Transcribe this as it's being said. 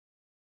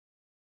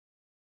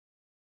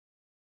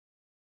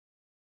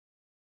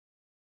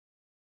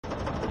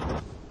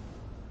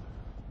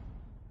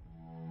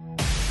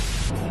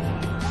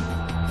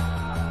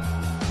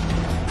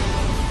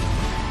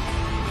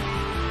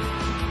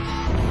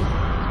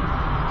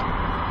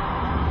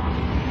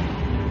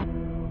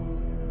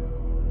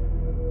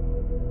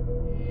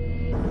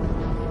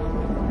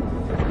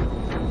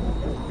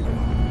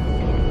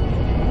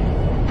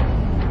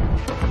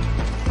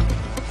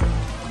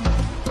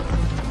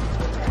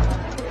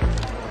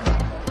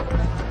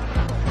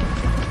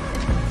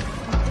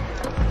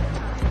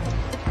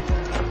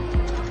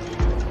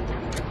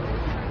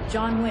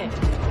John Wick.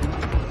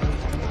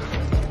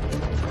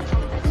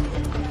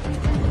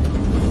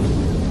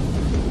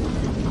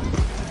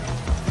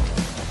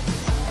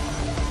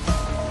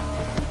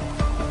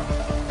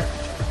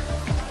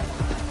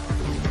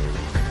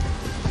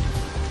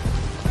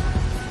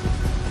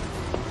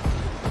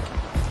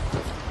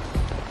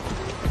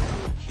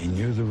 He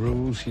knew the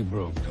rules, he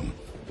broke them.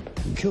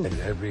 He killed it.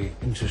 Every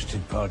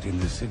interested party in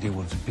the city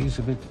wants a piece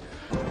of it.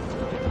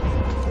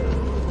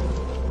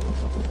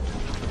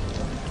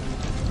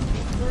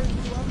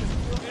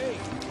 Hey,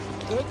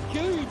 they'll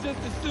kill you just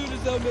as soon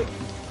as they'll make you.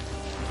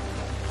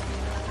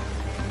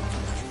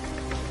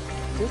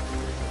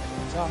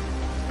 Top.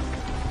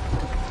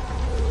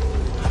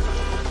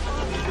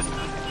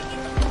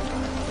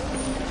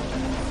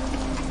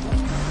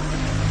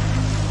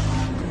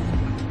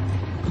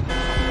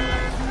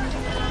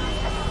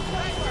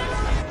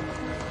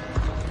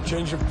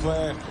 Change your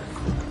plan.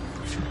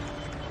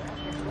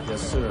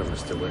 Yes, sir,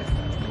 Mr. Wick.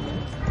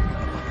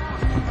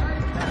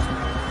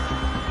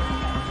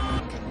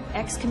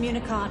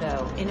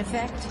 Excommunicado. In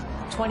effect,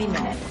 20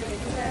 minutes.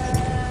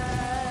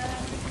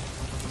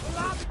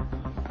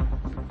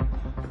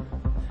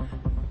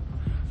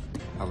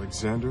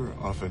 Alexander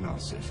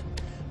Afanasyev.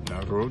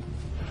 Narod.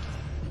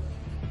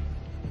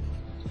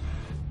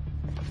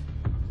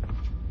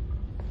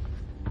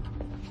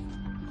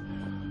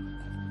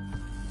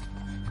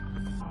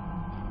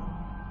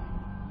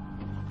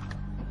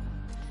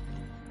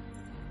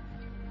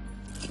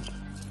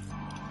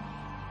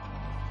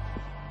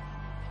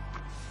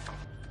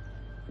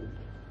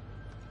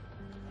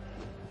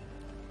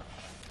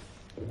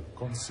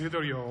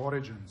 Consider your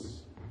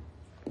origins.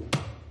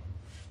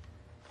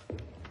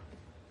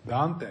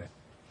 Dante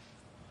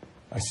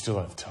I still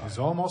have time. is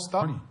almost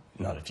done.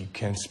 Not if you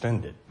can't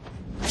spend it.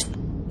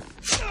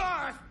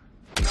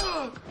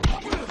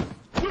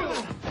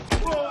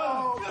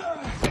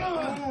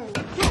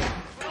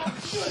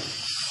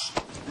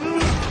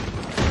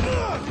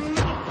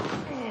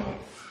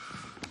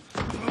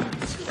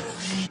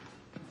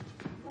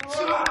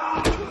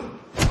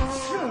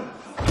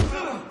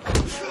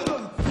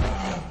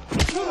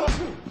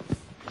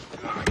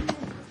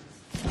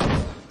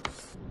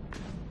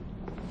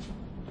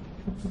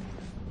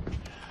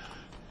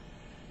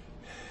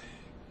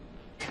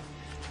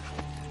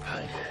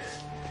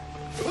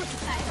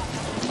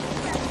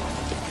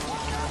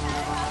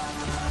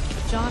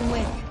 John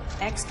Wick.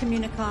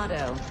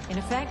 Excommunicado. In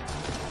effect,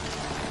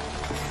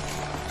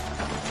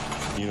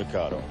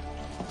 Communicado.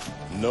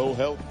 No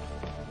help,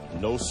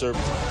 no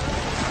service.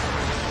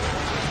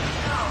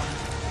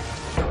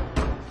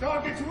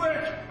 Target's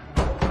Wick!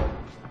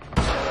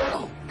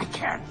 Oh, I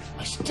can't.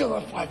 I still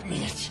have 5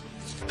 minutes.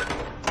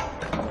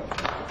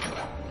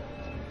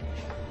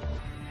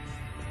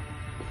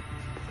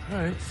 All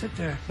right, sit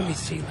there. Let me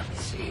see.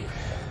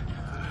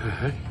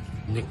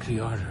 Nick the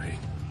artery.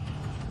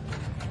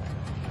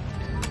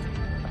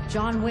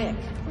 John Wick.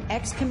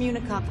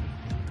 Excommunicado.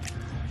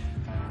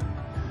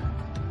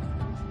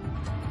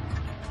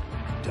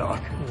 Doc.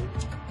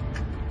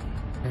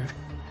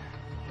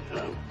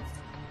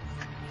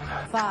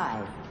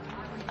 5,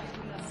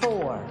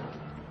 4.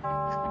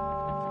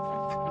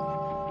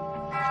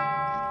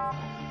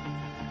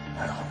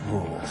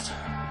 Rules.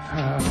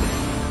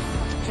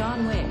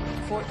 John Wick.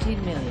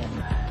 14 million.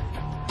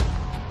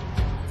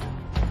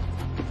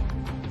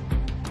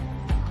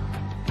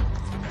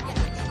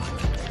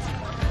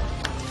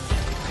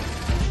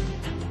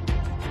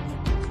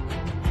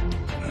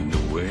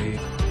 Underway.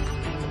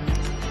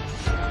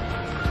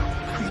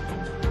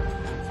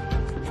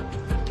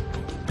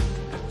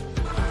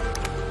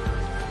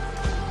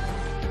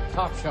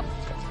 Top shot.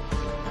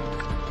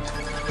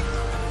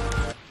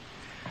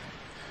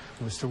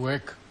 Mr.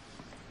 Wick,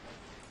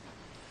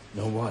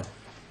 No what?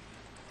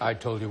 I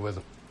told you with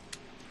him.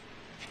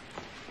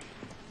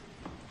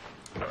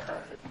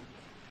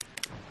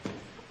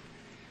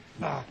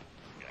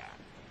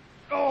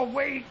 Oh,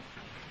 wait.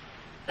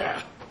 All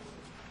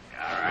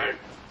right.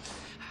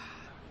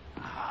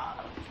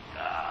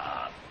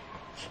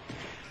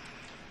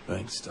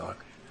 Thanks,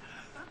 Doc.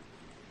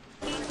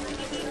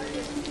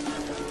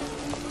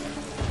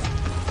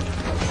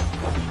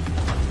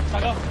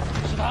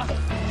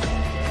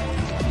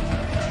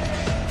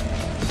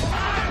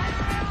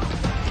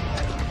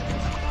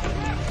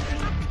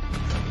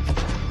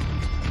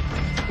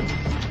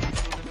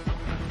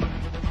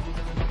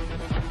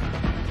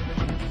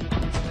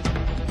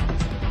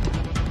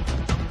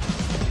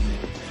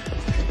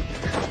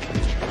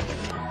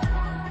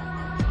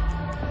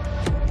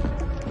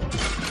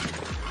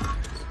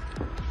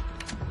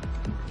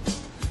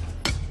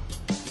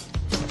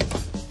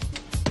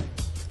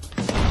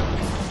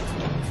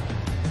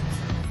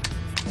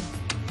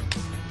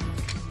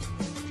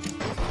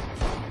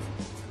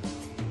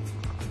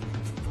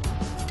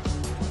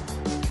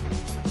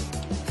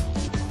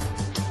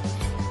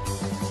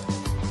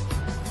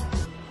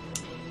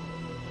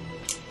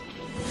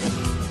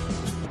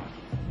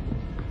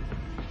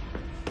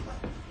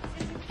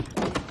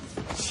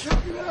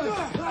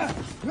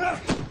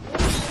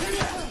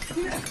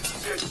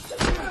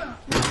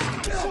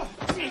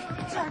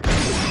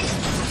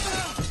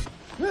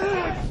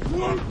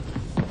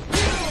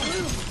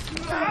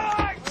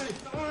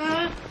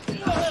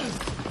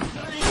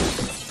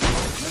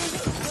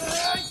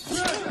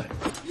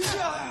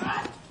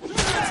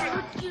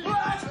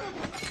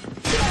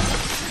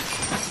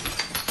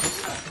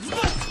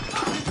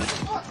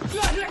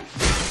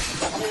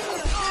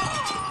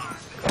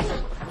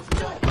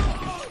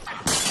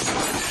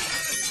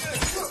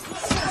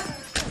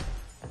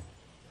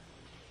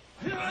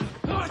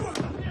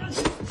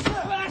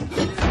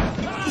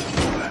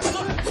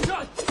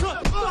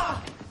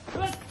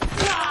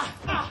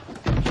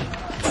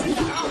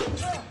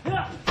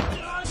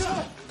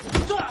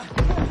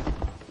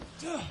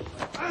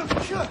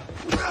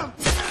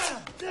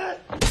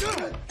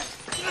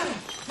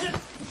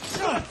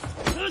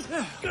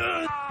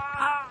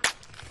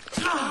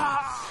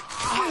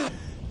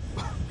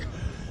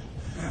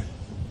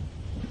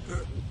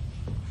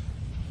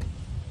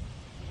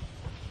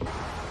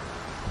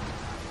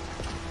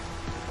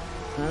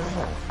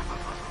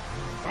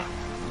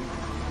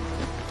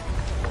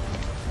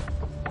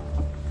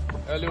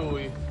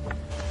 Louis.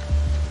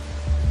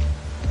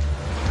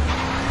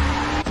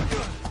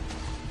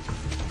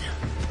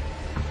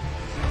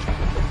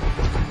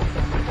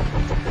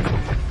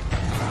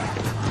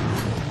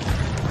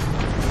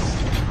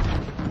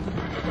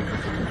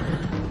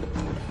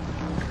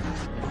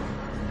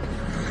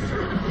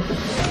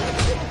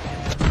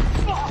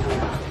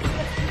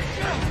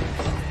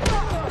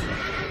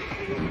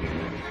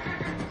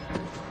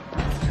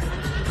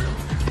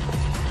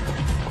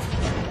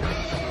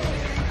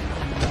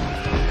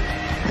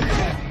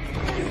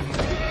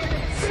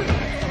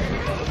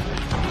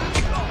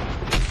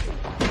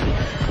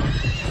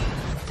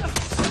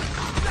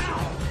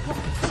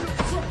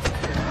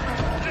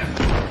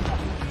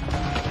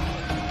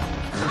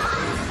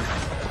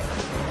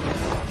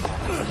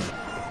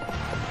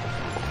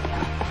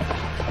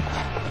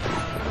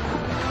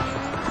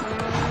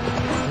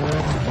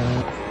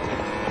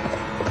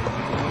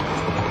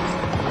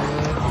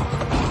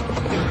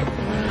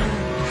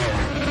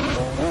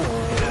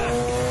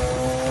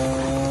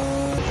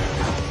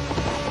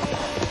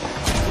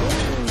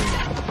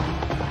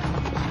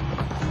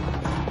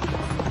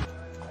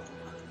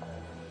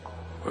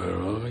 Where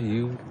are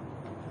you?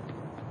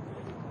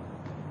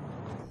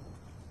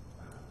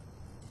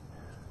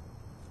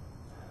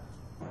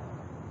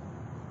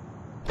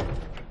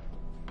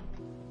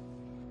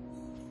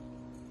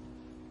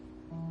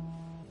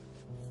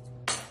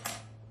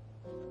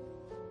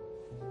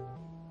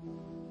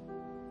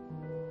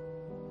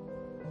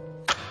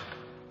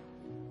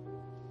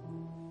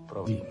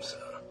 Увидимся.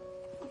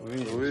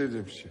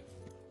 Увидимся.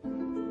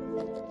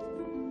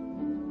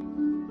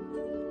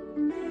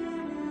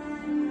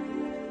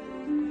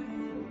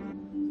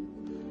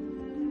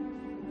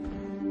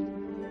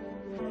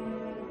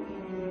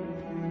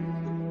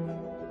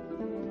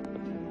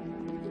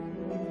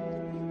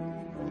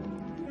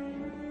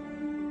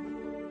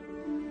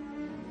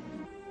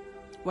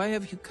 Why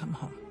have you come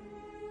home?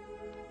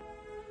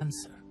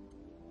 Answer.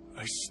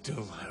 I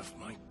still have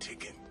my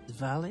ticket.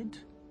 Valid?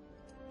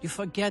 You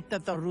forget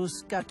that the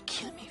Rus got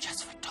killed me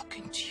just for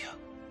talking to you.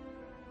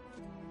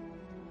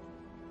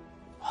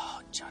 Oh,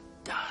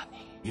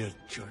 Jordani. Я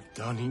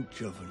Jordani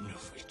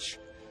Jovanovich.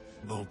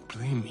 Bo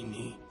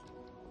plemeni.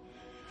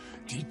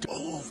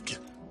 Didovd.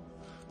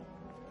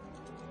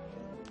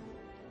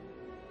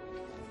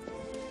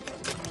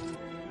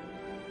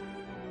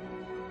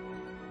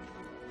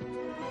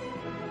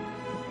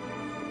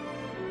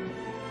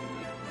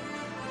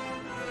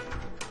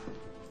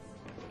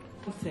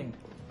 Thing.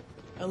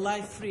 A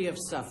life free of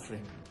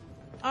suffering.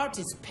 Art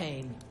is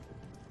pain.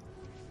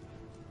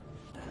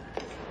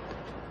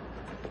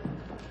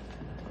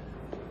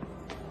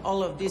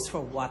 All of this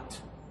for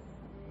what?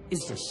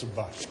 Is For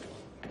Sabashka.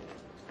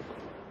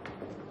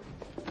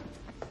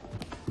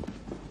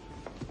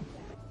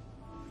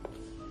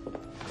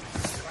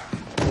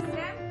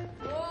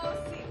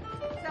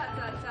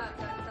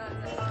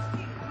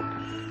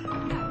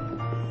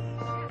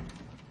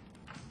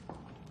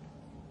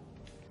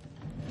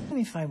 Even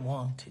if I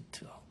wanted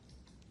to,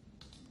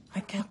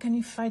 how can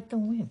you fight the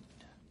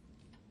wind?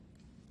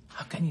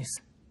 How can you?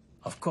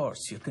 Of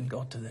course, you can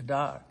go to the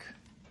dark.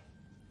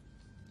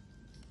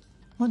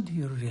 What do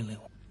you really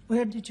want?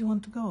 Where did you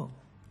want to go?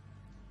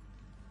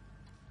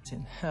 It's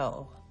in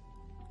hell.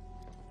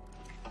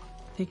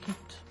 Take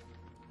it.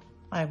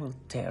 I will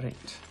tear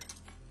it.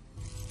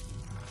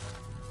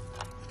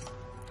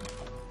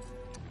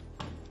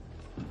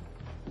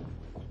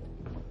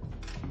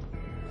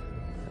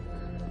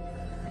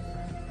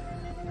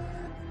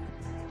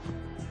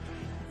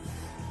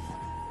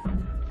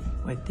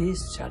 With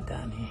this,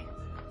 Jordani,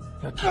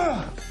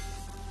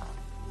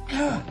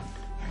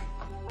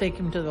 take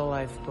him to the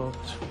lifeboat.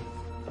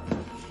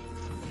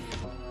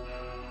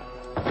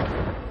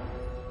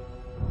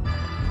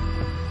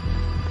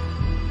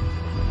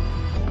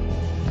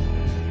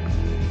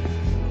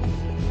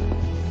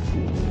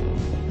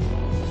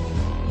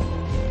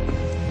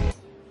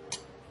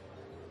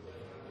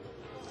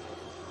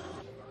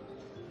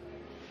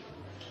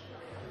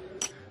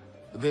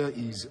 There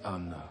is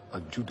an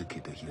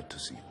adjudicator here to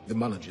see. The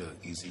manager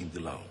is in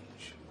the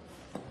lounge.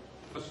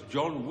 That's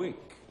John Wick.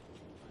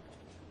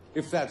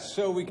 If that's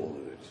so, we can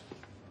order it.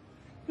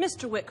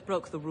 Mr. Wick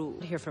broke the rule.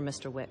 Here for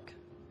Mr. Wick.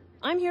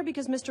 I'm here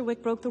because Mr.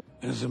 Wick broke the...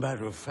 As a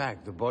matter of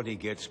fact, the body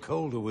gets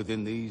colder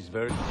within these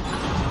very...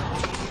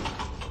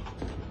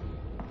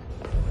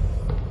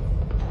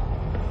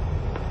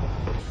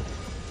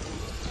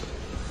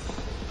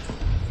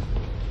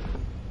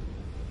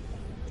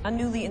 A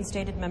newly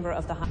instated member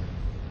of the...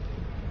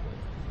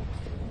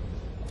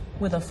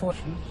 With a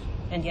fortune.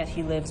 And yet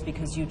he lives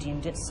because you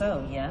deemed it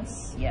so,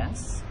 yes?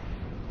 Yes?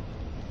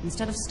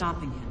 Instead of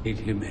stopping him. Made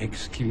him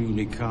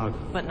excommunicado.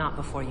 But not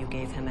before you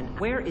gave him an...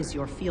 Where is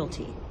your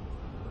fealty?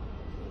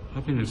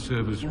 I've been in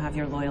service... You have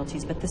your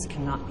loyalties, but this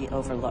cannot be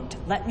overlooked.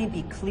 Let me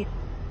be clear.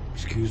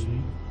 Excuse me?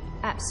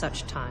 At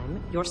such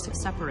time, you're to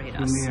separate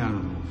From us. the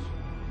animals.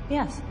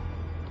 Yes.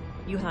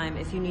 You, time,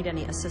 if you need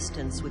any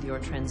assistance with your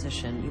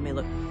transition, you may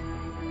look...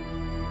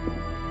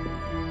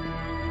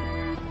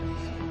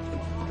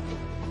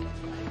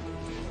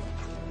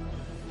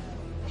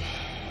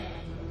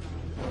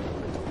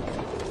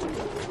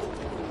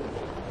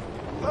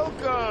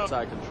 Welcome!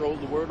 I control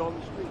the word on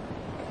the street.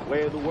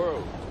 Way of the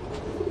world.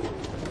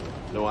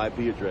 No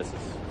IP addresses.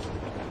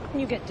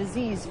 You get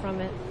disease from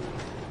it.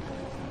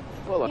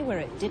 Well, Where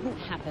it didn't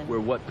happen. where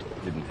what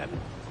didn't happen?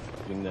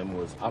 Giving them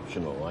was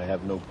optional. I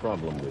have no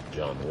problem with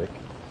John Wick.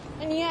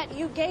 And yet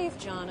you gave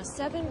John a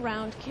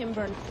 7-round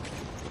Kimber.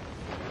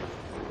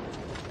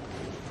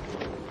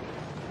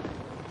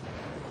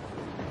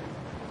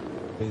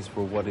 Pays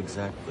for what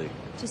exactly?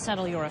 To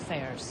settle your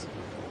affairs.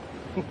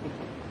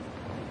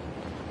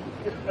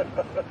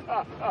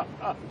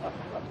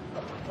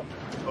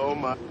 Oh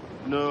my...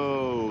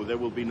 No, there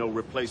will be no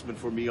replacement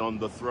for me on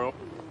the throne.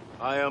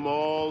 I am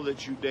all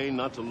that you deign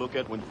not to look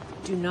at when...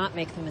 Do not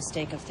make the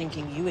mistake of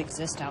thinking you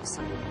exist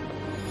outside.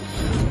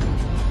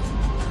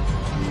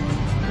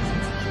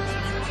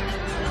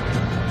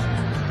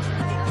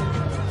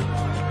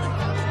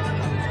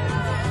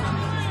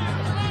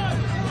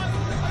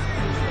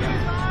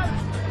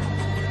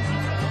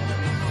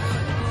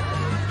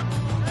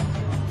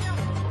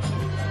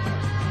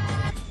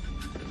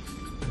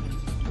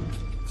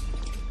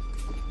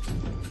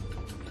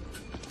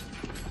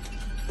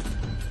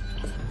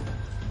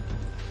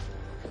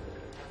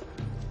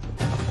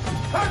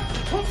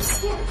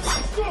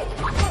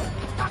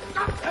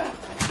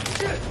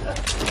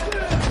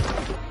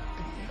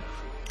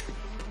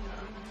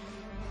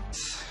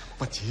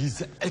 But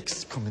he's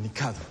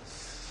excommunicado.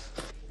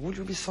 Would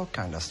you be so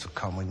kind as to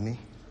come with me?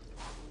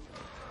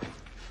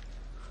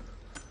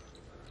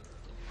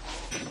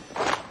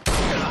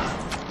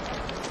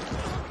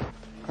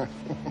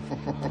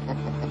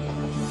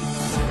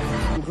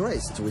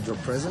 Graced with your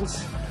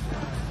presence.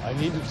 I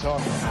need to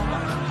talk.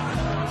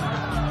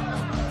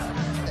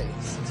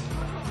 Taste.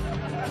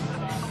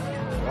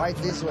 Right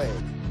this way.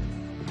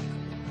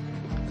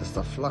 Test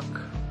of luck.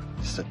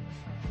 Sit.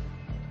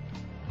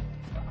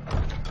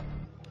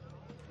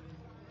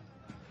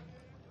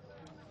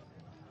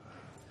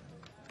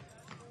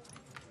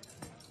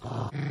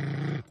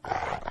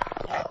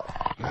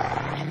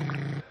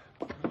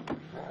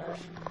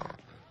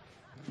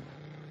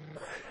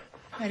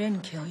 I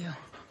didn't kill you.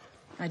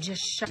 I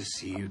just shot. To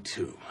see you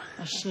too.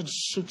 I should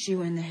shoot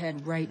you in the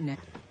head right now.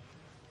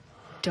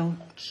 Don't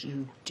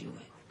you do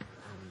it.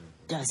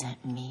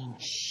 Doesn't mean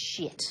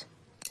shit.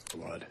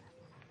 Blood.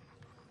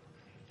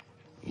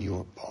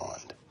 Your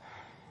bond.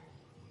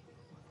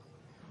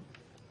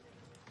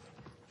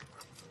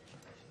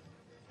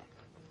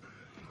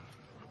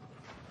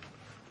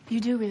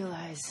 You do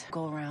realize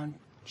go around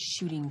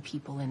shooting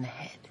people in the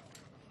head.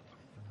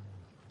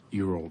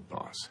 Your old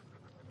boss.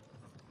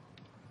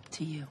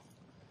 To you.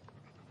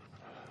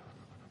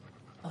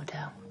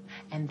 Odell.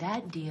 And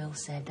that deal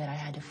said that I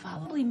had to follow.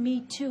 Probably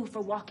me too for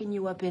walking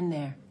you up in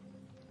there.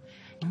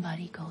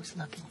 Somebody goes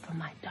looking for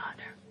my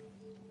daughter.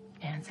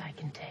 Hands I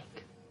can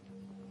take.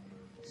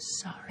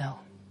 Sorry. No.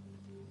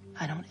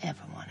 I don't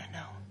ever want to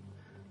know.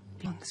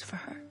 Belongs for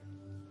her.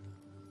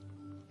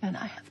 And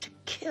I have to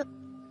kill.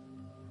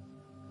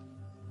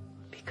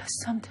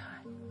 Because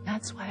sometimes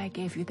that's why I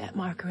gave you that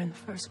marker in the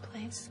first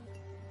place.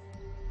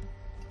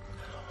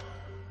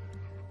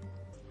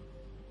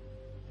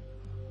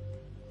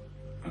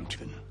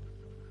 Anton.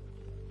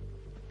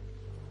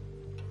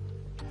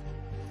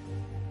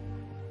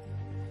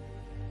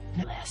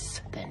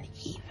 Less than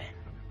even.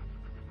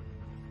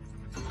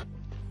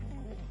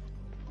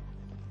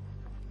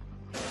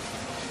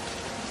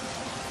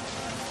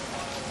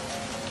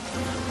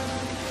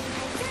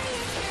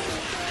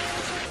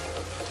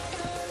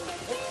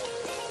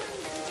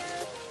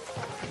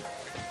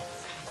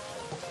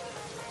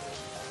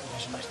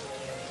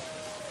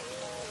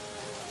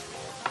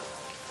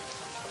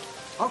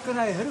 How can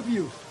I help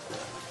you?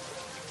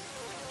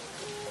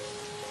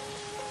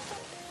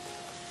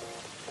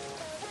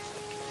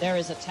 There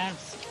is a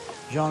task.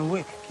 John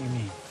Wick, you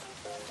mean?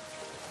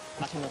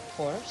 Got him, of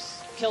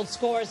course. Killed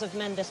scores of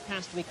men this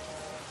past week.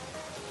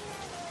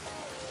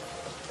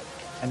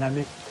 And I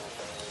make...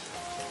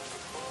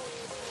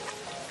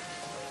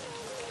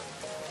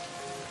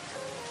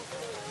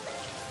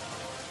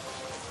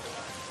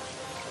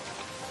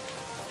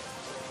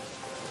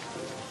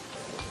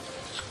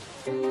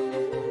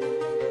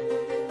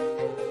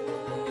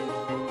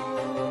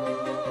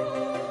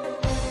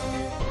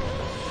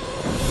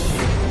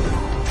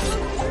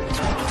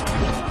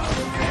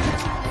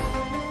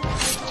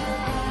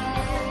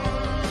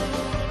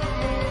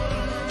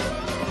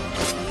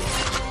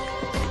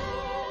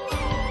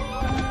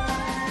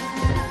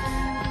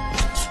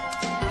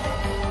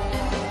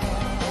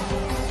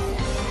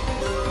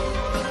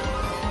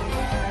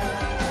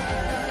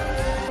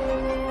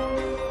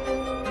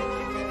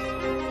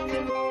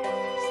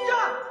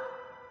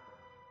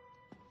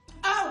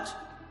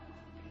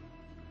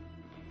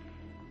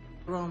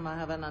 Rome, I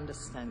have an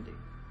understanding.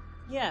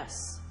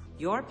 Yes,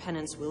 your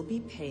penance will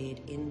be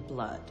paid in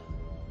blood.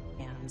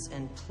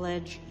 And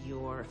pledge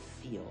your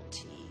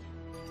fealty.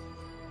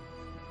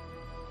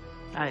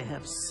 I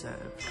have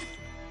served.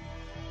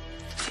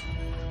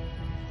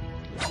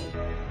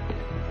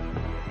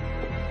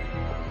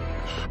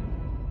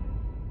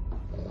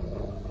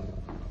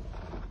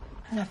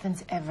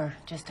 Nothing's ever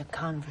just a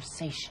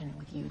conversation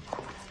with you.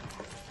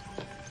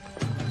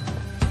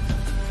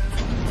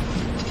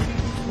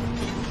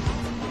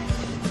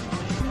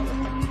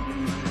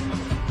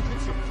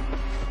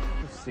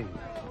 Let's see.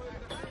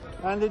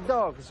 And the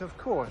dogs, of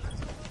course.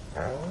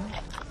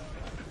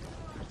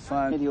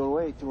 Find your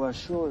way to our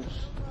shores.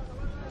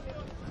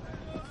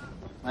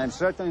 I am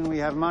certain we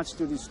have much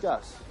to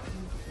discuss.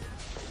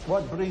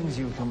 What brings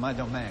you to my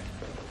domain?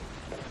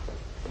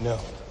 No.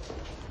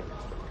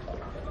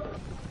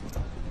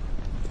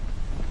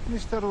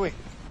 Mr. Wick,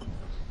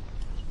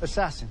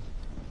 assassin.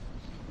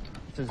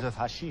 It is of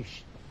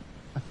hashish.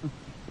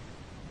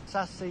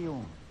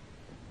 Sasayun,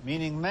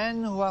 meaning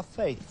men who are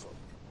faithful.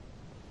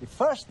 The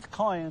first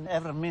coin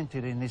ever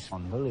minted in this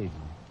one, believe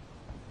me.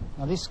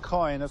 Now this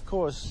coin, of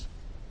course,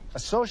 a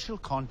social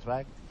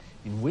contract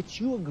in which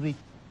you agree.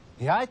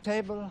 The high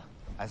table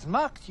has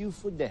marked you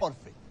for death.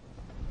 Forfeit.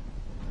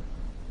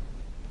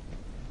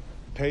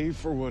 Pay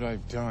for what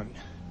I've done.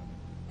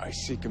 I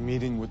seek a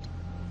meeting with...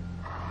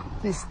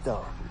 This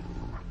dog.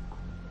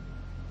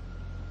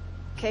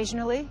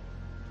 Occasionally?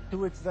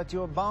 To it that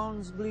your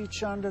bones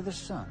bleach under the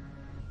sun.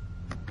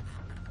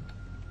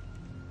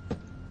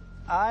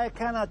 I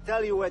cannot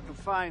tell you where to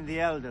find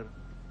the elder.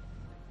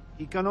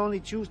 He can only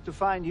choose to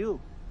find you.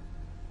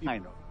 I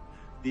know.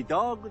 The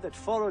dog that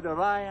followed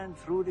Orion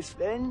through this...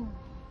 Then,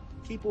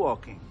 keep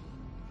walking.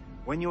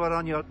 When you are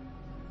on your...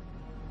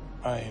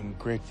 I am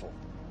grateful.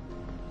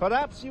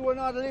 Perhaps you were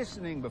not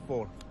listening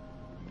before.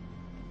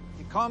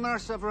 The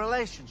commerce of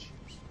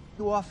relationships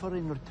you offer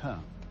in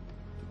return.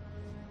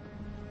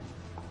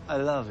 I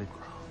love it,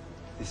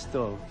 this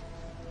dog.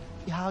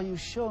 How you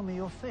show me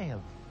your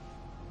fail.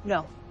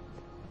 No.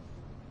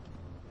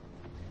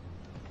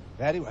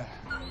 Very well.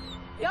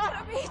 Ya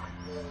Rabbi!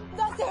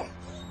 Nasir!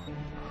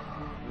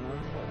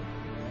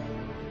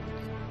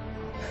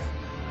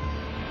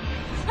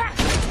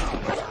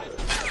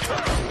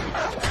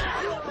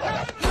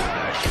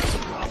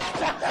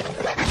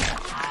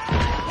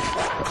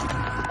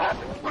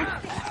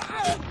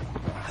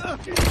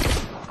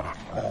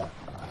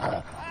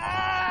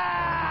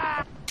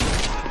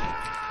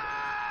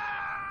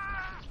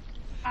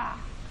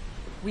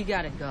 We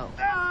gotta go.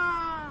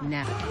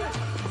 Now.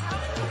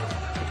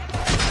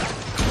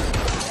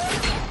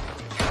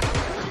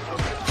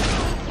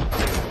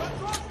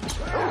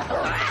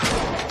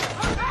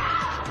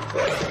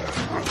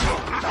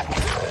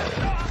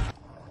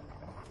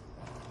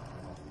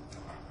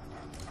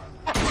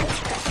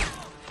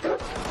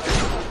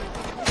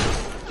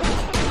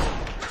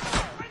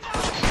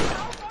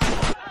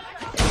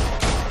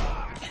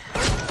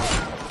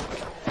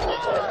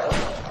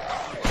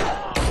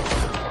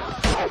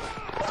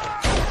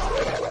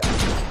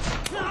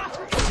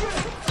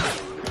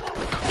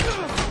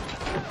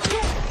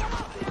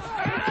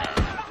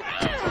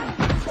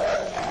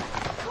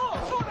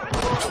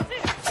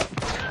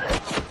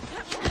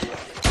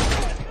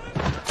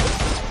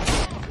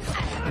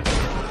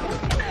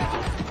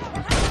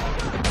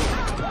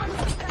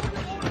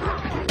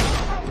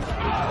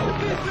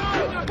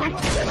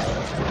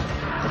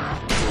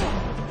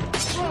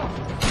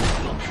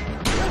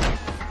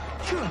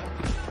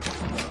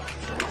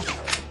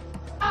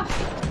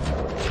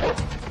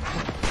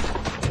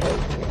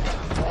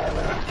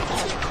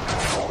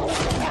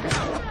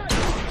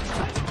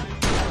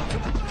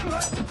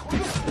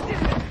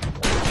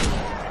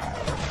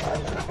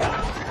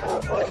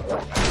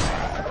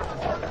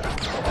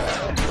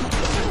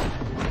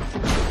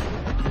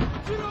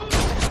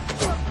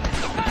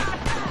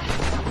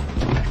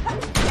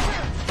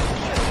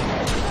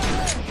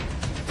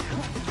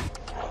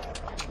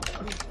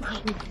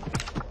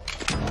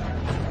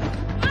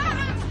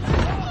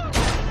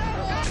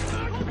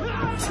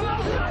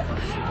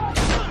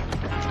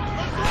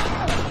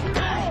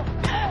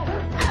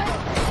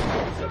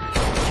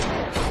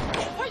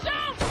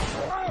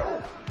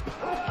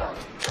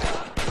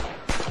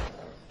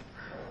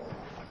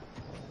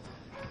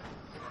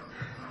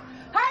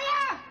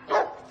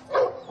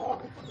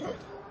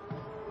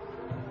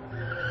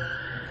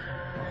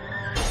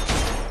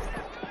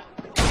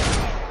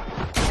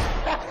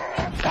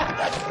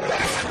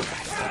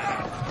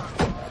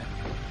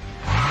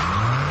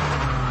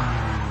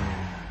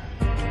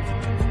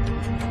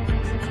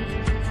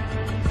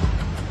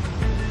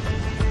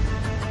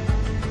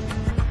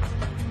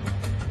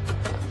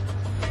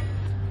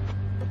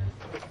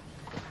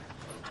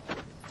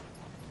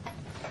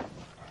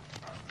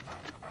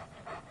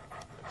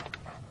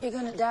 You're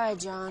gonna die,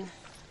 John.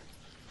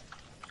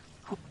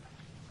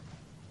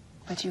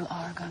 But you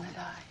are gonna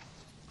die.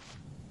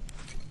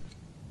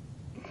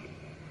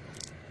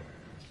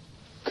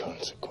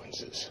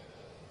 Consequences.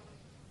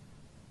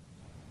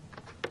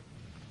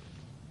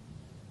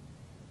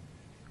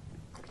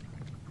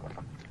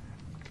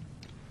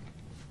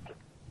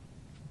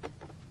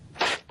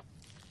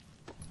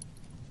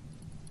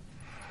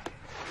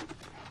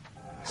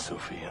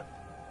 Sophia.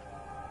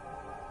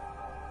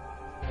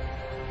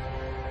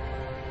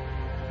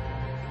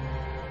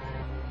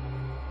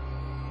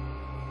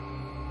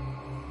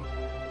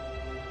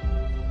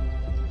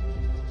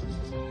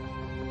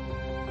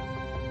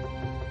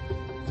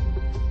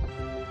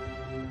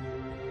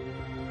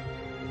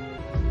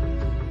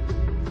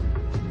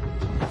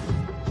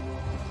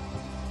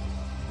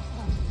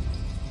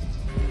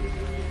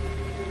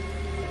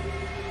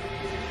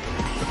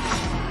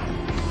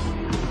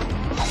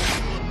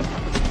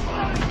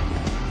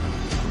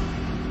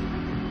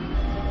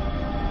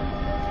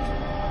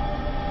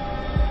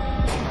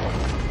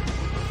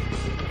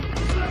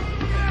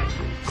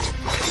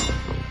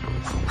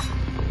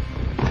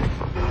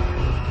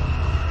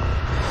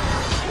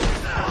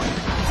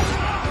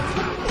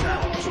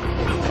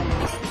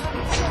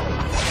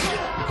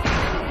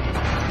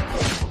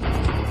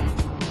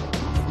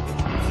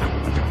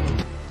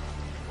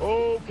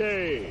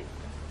 Okay.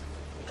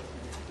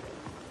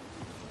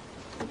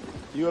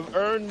 You have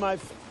earned my...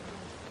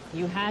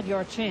 You had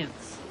your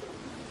chance.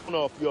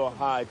 Off your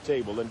high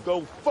table and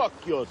go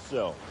fuck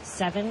yourself.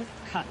 7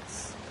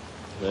 cuts.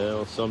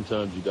 Well,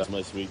 sometimes you got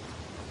my sweet.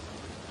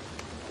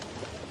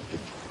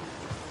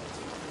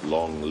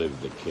 Long live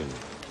the king.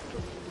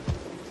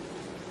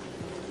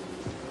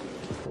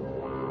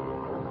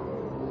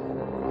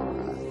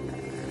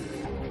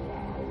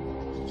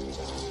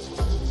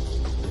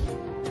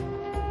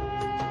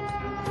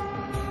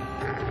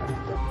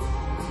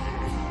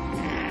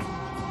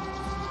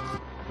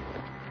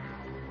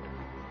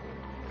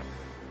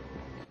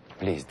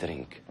 Please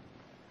drink.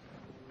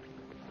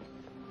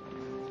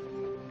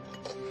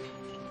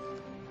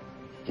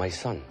 My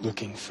son.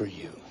 Looking for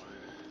you.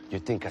 You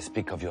think I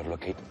speak of your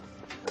location?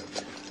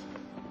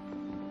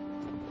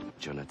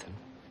 Jonathan,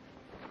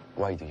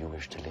 why do you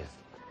wish to live?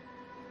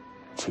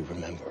 To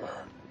remember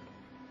her.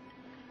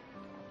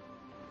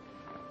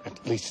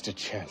 At least a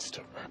chance to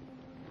her.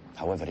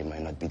 However, it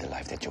might not be the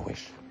life that you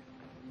wish.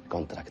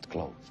 Contract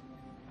closed.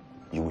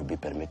 You will be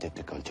permitted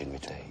to continue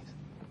days.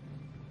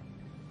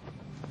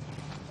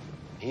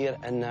 Here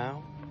and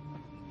now,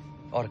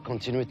 or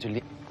continue to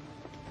live.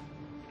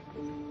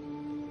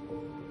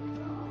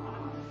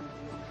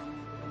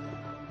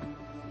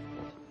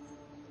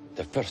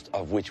 The first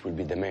of which will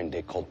be the man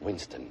they call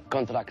Winston.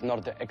 Contract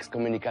Norte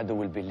excommunicado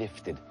will be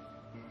lifted.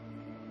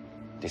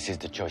 This is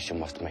the choice you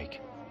must make.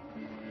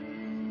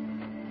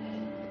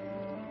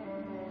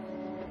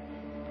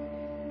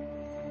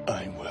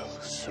 I will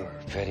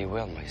serve. Very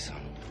well, my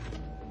son.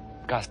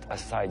 Cast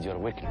aside your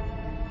weakness.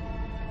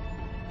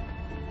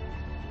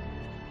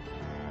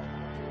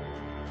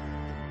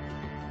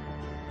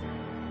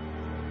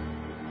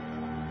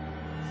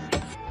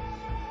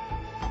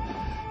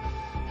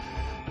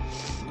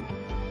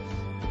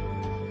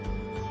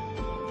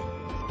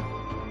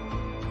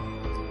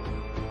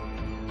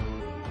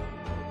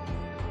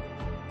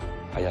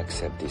 I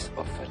accept this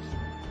offer.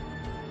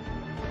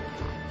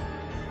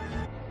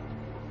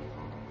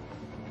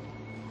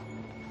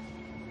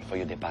 For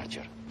your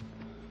departure.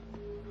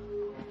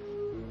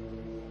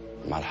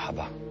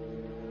 Marhaba.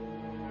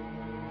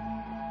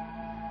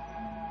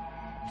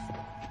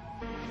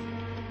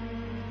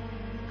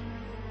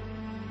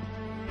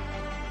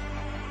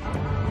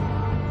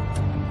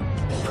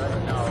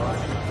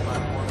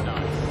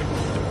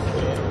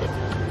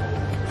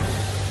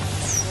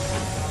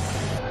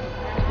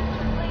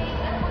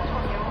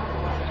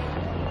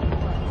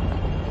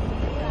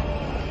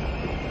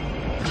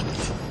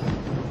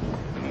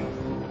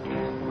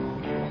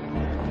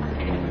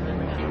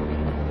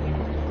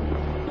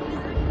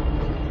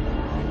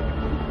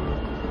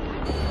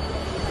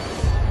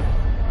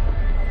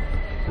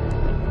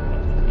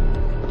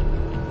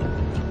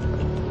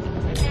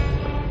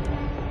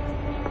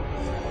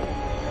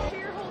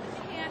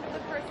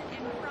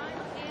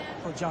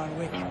 John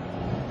Wick.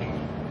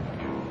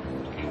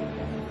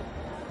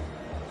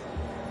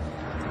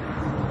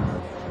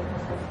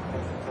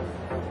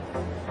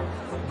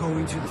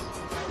 Going to the...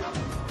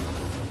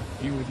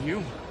 You with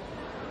you?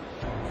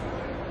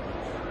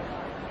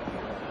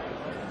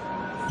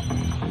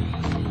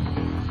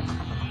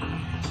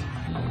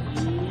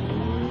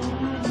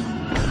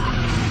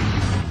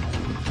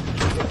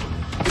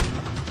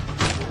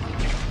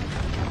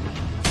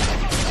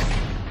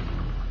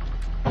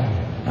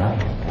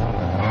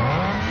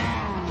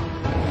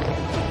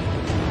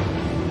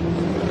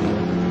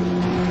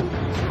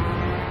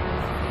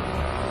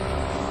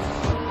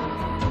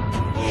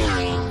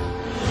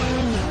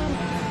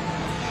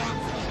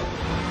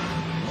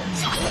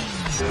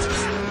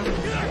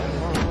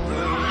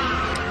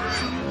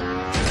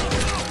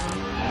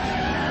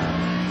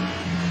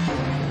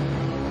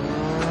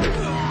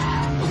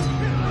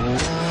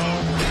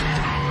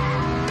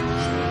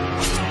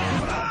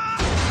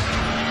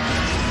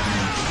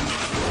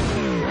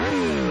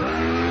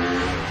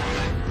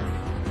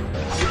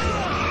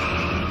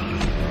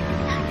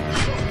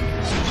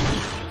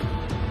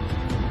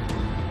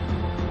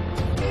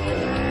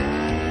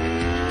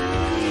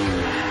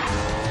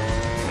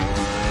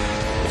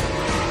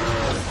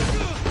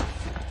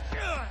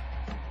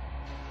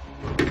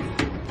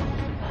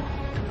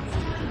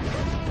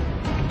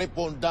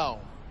 Weapon down.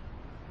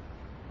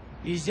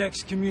 He's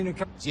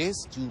excommunicated.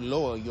 Just you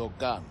lower your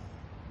gun.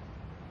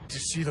 To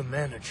see the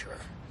manager.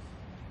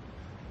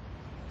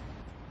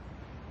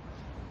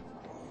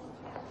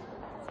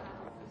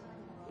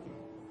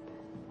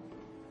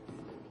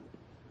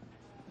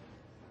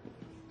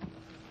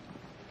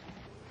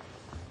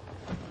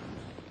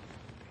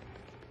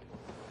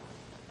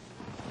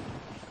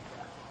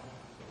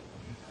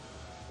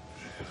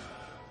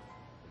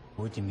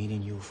 Forward to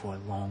meeting you for a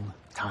long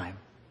time.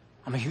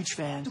 I'm a huge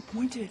fan.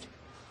 Disappointed.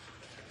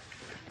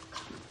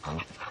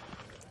 Oh,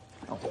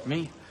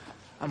 me?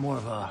 I'm more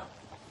of a...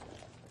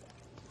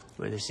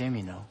 We're the same,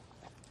 you know.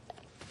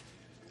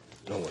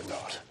 No, we're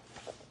not.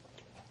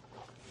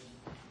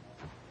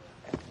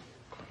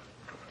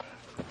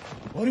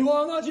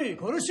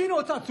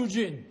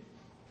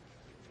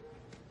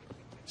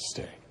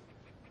 Stay.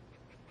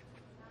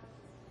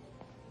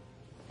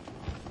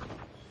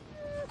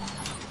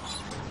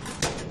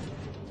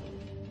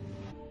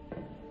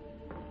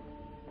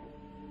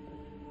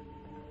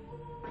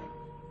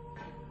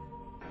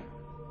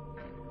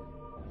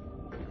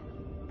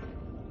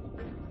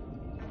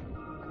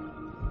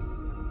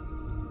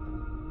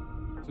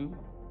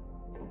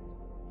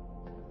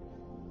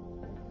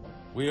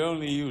 We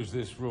only use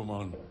this room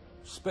on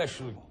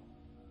special...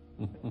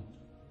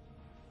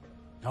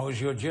 How was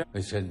your job?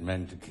 They sent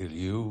men to kill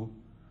you.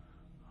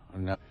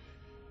 And now...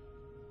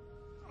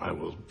 I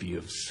will be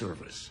of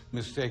service.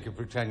 Mistake of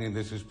pretending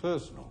this is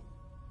personal.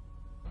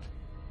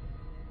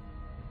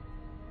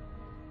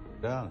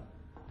 Down.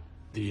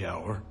 The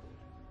hour.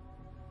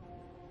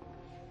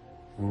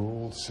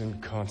 Rules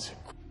and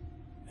consequences.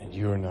 And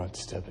you're not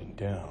stepping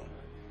down.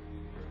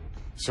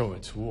 So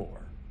it's war.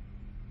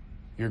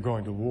 You're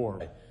going to war.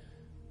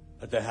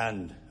 At the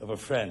hand of a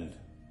friend.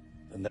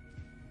 And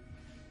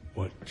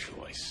What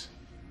choice?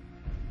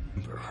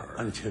 For her.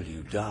 Until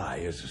you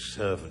die as a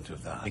servant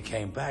of the... He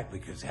came back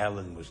because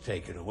Helen was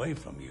taken away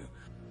from you.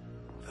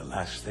 The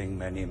last thing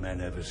many men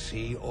ever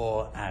see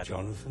or add.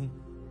 Jonathan?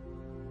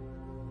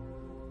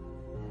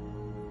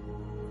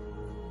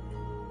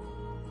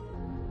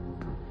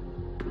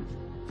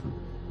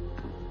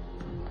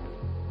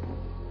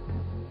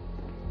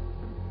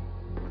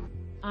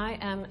 I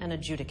am an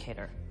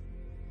adjudicator.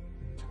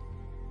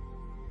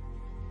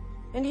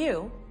 And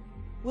you?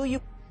 Will you?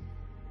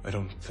 I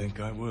don't think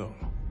I will.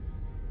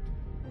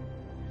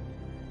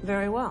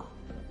 Very well.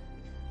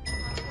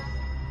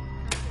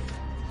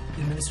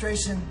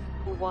 Administration.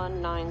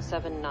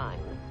 1979.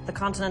 The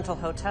Continental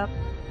Hotel.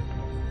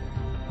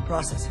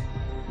 Processing.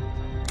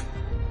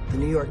 The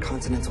New York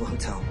Continental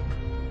Hotel.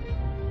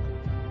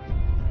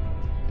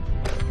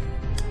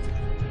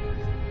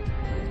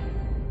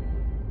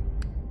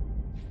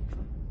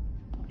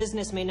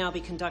 Business may now be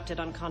conducted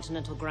on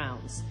Continental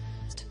grounds.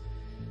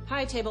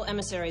 High table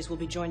emissaries will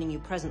be joining you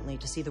presently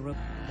to see the room.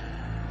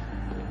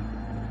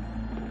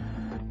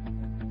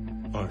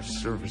 Our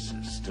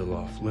services still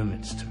off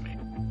limits to me.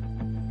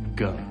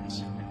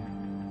 Guns.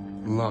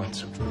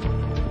 Lots of them.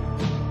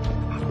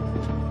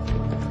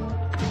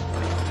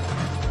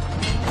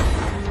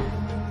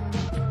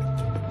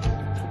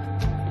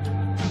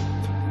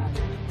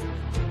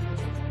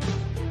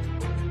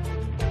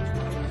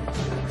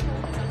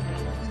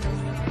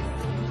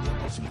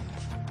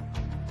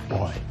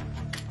 Why?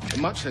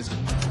 Much has...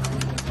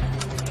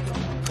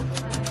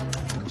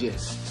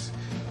 Yes.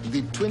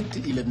 The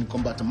 2011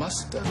 Combat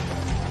Master.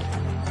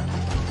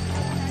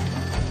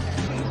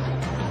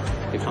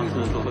 The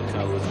Continental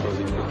Hotel was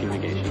closing for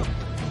fumigation.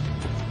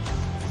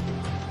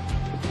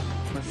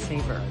 A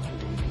favor.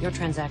 Your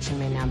transaction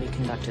may now be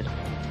conducted.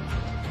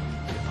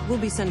 We'll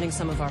be sending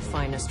some of our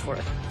finest for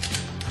it.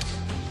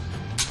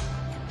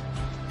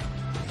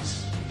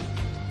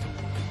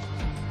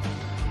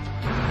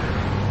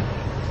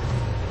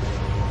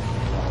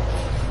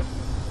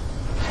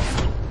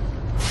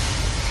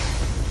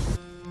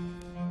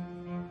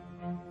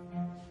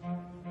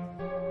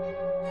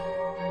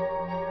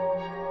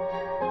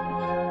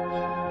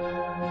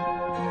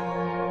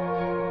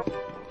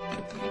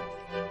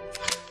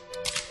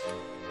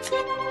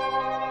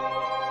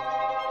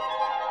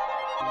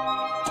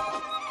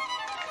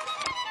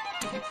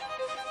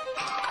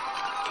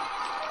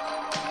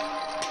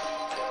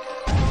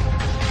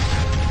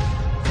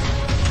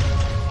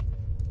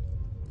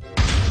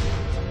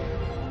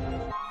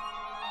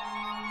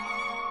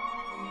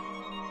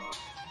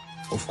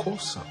 Of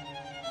course, sir.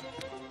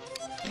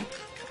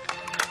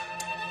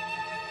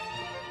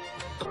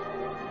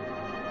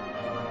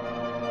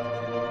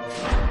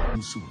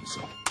 Soon,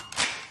 sir.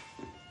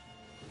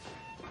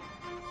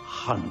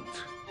 Hunt.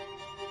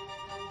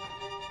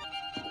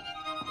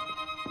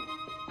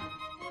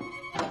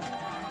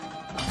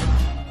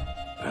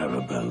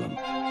 Arabellum.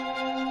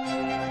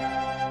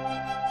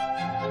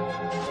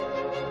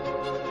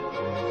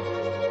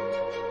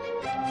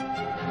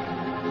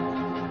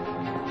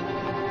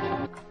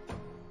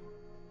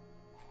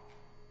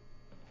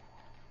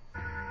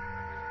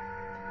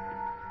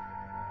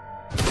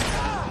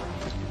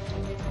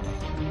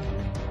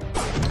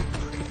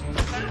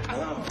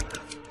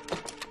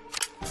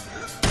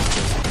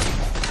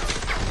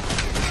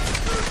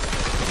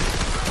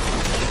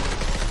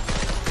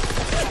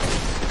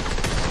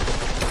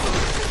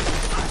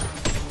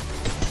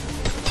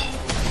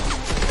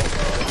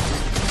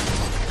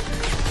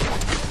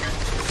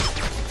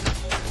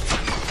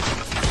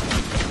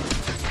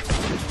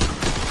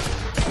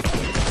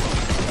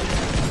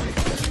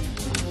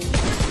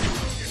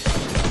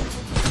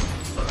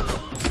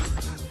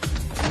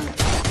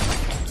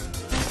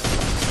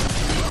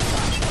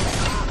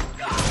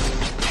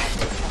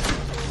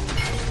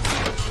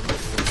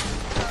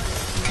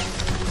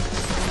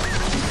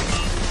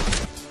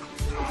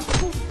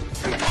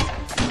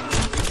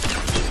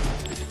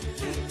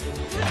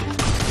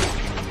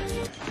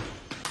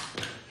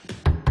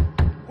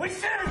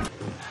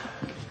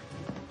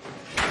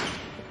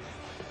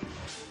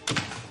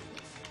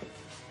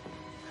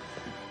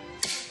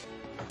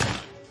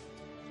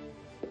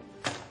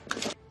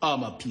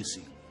 armor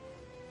piercing.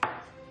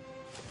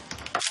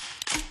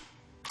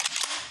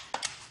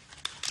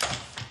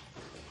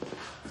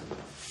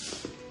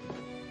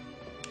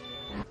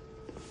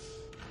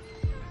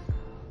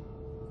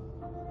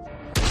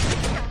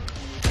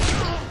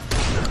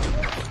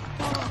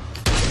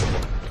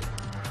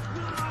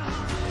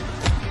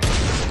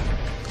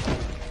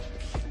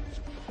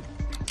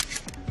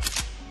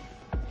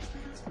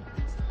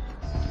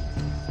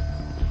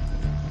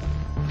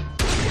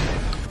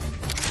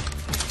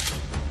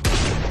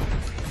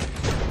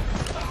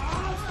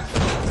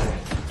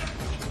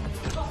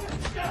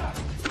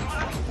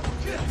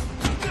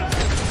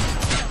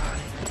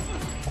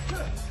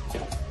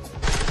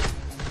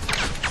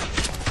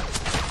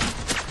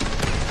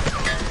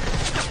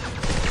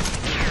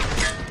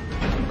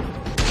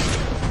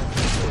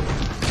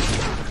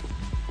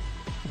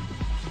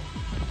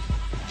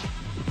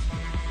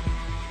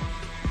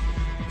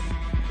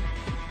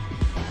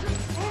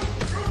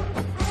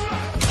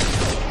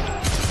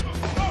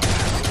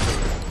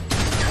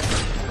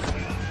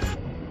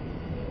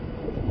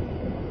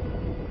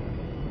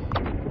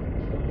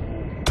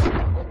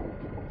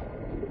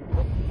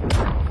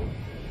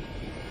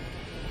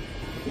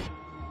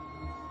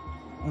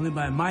 Only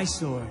by my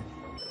sword.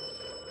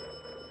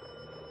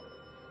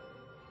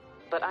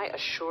 But I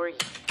assure you...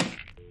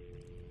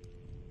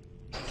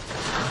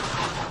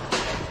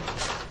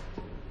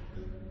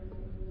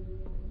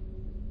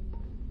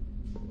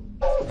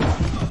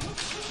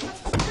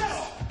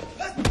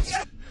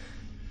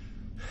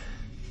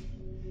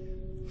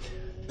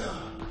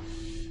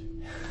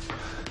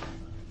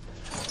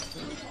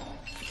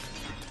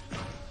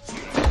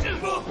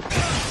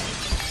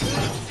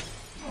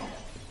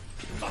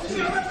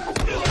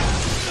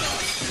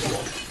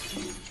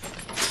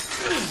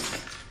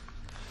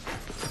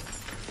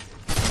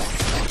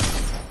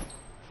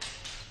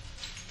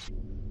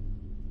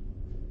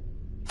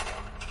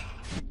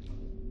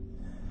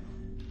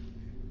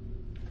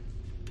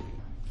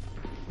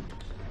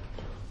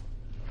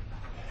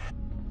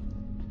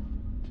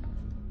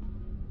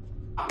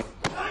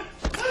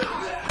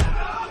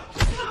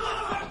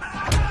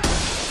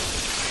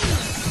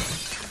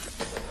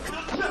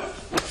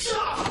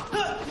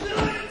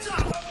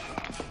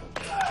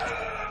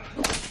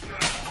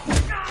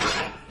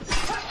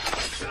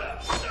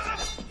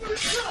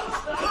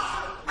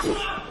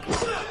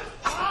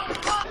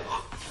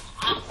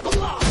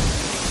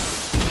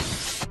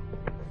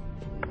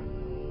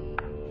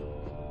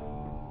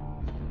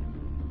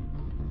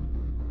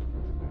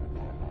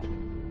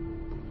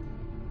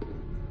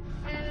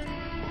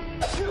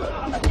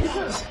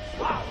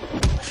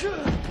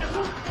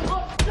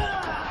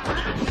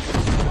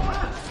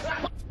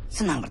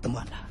 Senang bertemu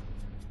Anda,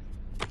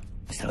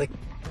 Mr. Wick.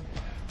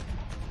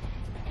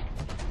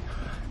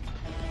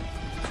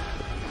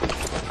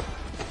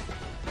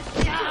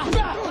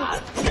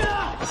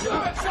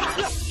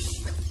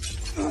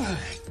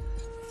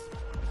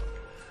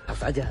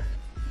 Apa aja,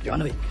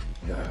 John Wick.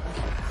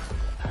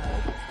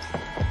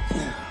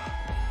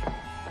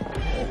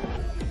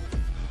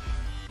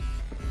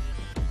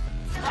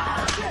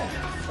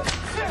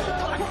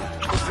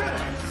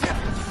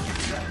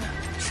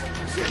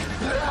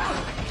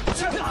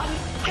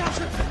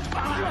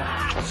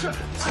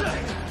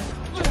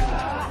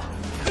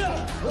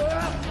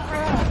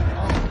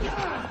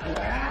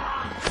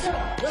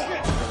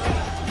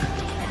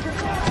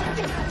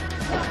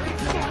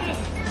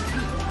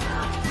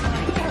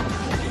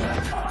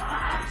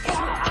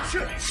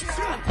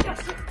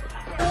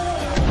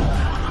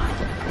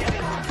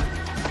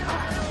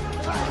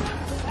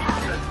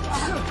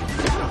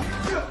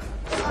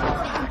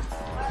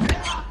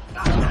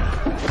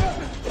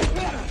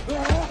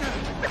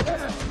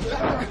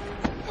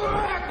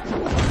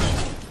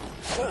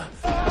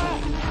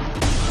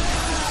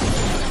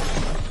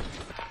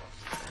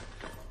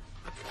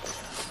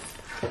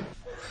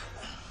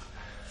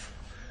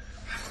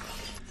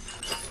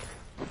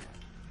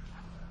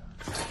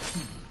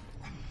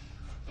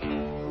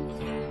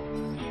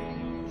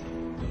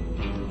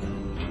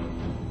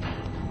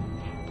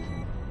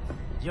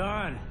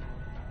 John,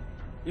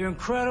 you're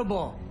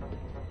incredible.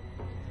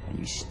 And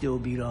you still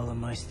beat all of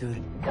my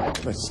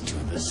students. Let's do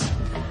this.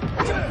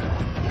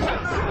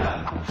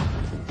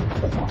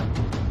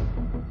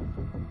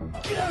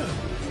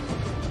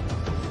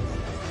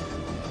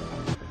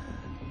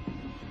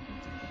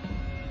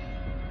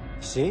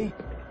 See?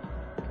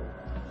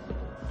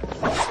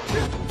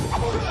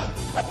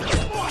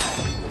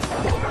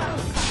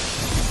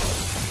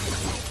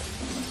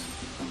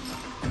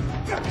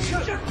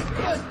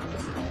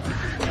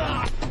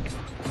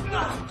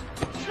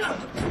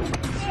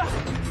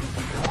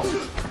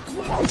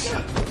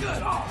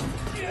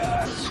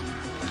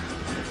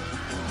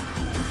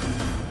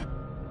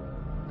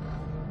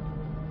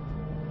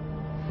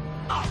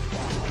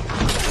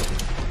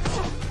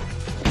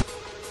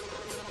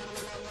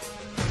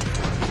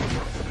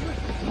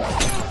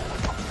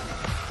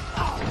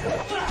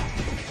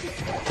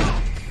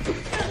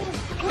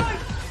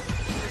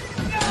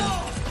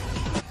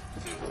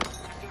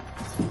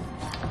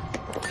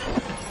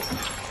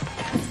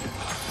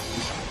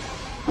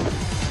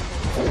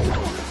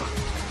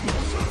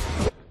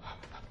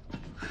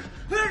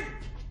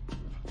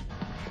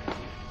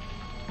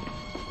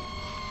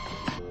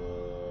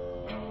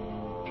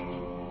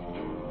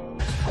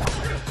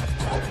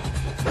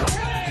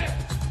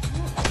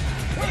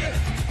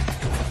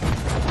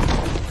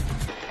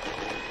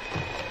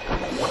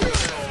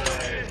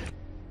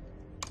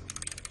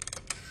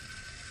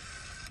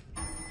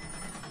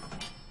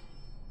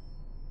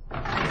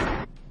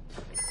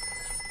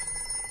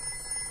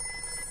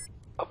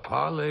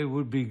 Harley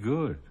would be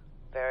good.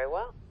 Very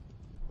well.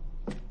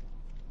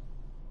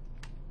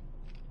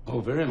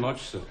 Oh, very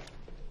much so.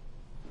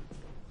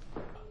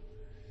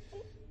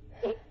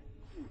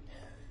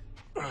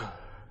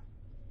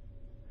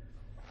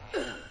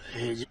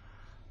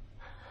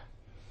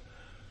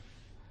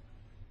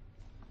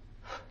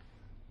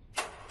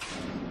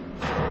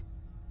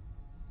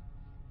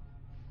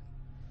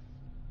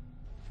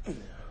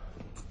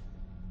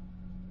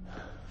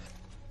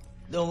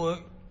 Don't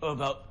worry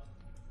about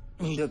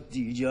me. Up to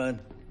you, John.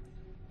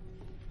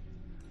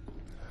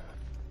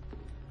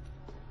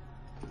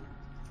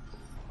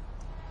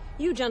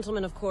 You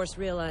gentlemen, of course,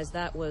 realize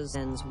that was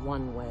ends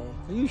one way.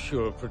 Are you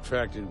sure a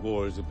protracted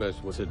war is the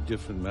best? Was a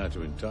different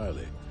matter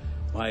entirely.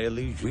 My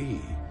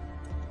allegiance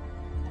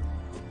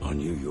on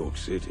New York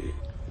City.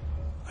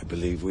 I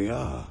believe we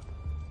are.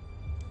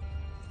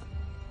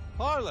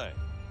 Harley!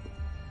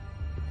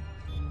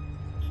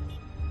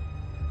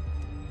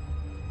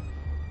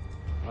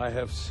 I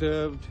have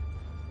served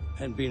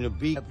and been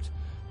obedient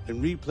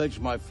and repledged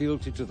my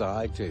fealty to the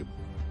High Table.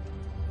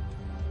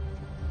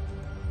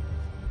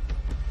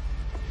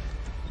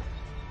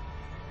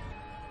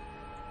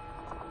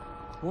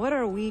 What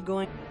are we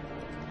going...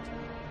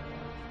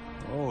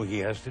 Oh, he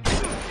has to do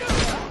it.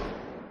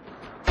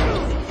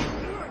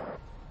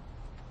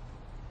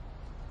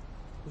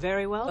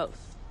 Very well.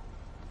 Both.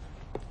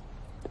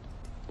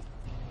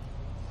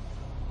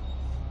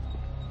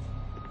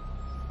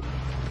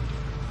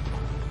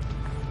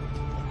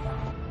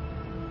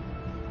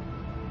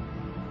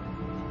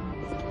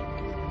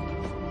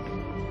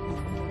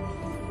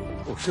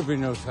 There should be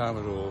no time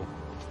at all.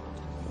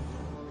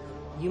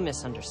 You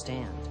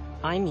misunderstand.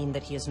 I mean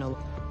that he is no...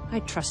 I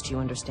trust you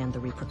understand the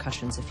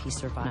repercussions if he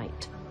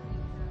survived.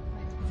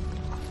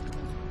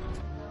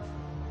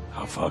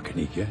 How far can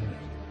he get?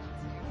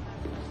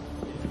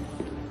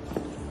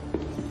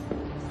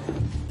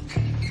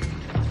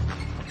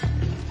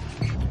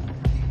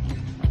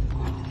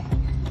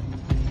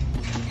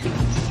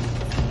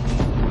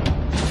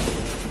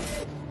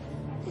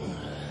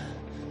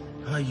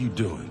 How you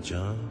doing,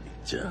 John?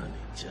 Johnny.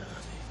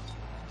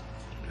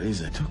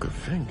 Lisa took her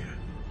finger.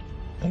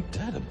 Ain't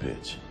that a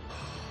bitch?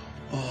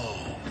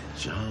 Oh,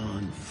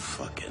 John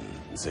fucking...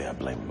 Say I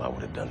blame him, I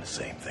would have done the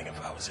same thing if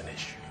I was an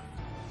issue.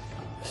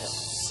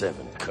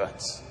 7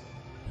 cuts.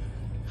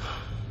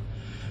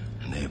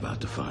 And they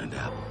about to find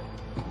out.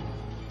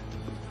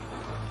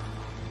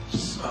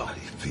 So how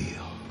do you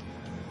feel?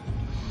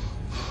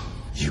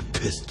 You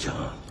pissed,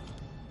 John?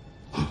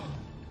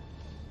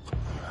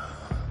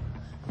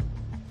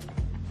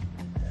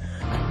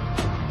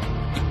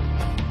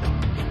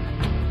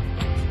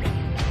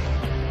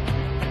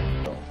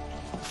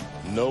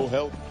 No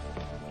help,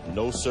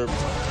 no service.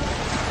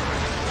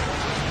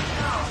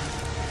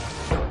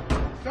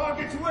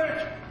 Target's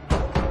away!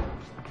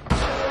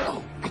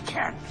 Oh, I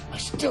can't. I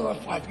still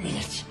have 5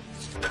 minutes.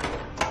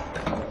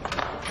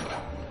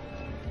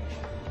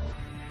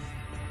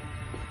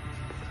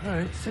 All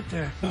right, sit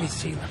there. Let me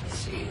see.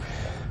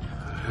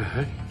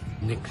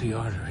 Nick the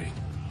artery.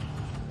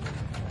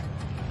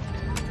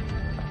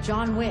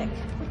 John Wick,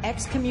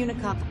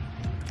 excommunicado.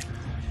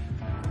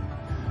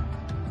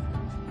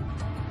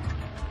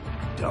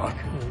 Doc.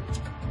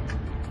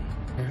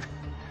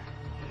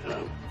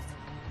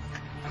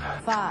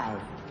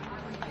 5,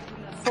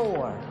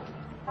 4.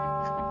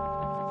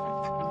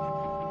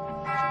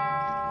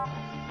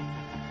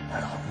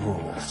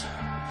 Rules.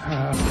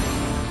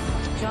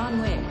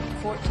 John Wick,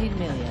 14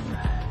 million.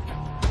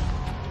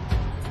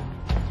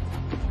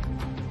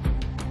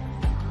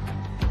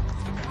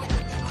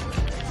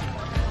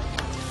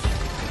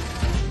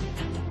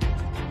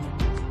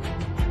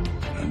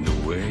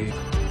 Underway.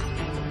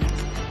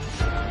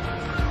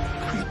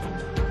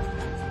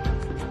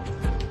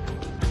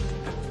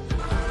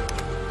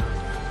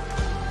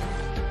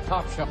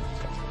 Top shot.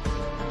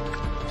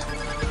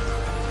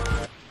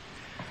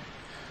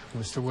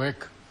 Mr.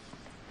 Wick.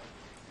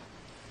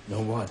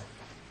 No what?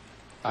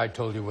 I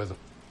told you with...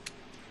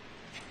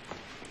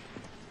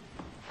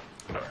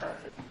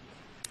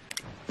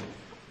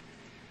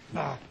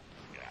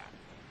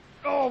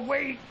 Oh,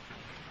 wait.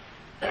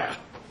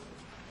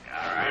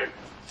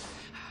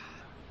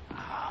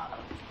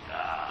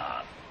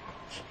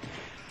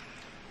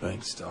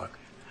 Thanks, Doc.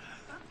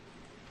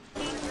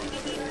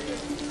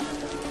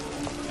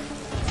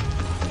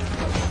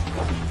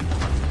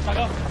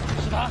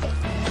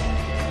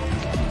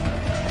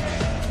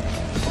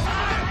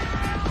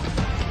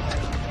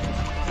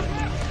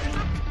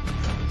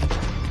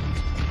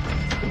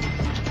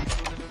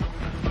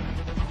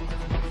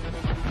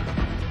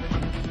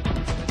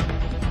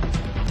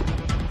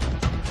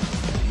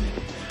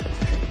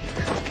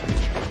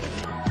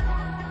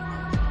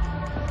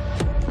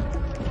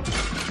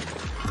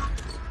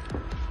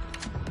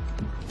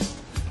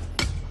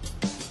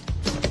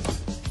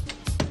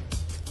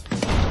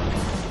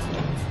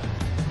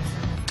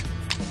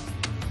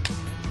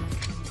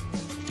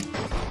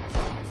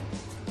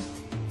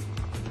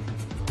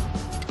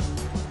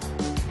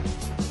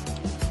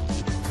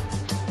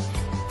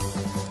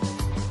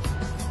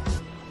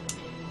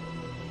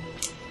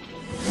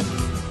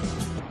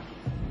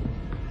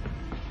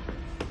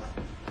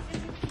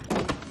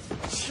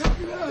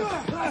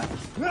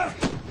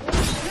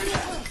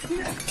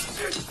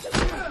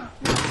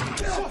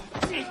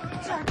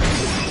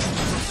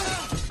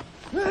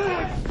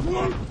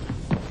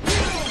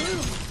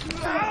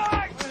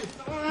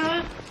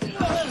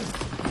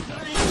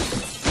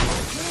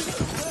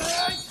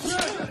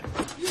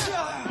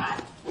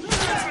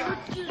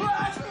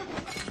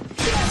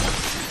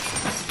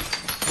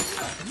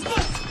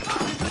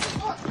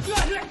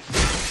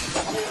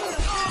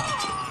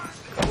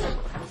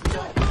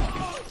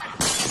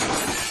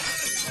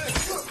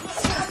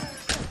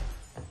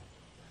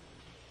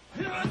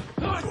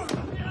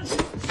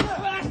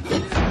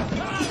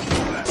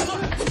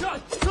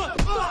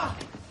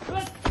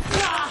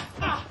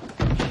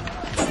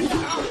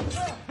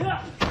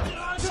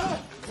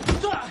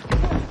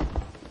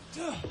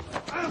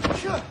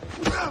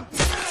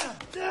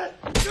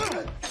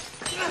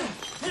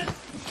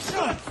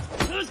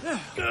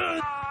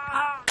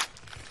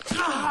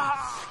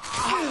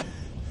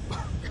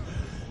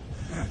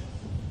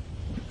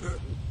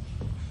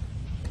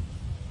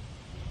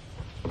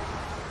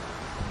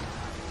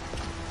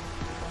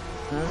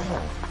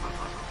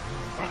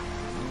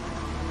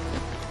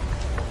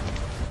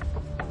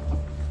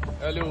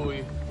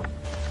 Louis.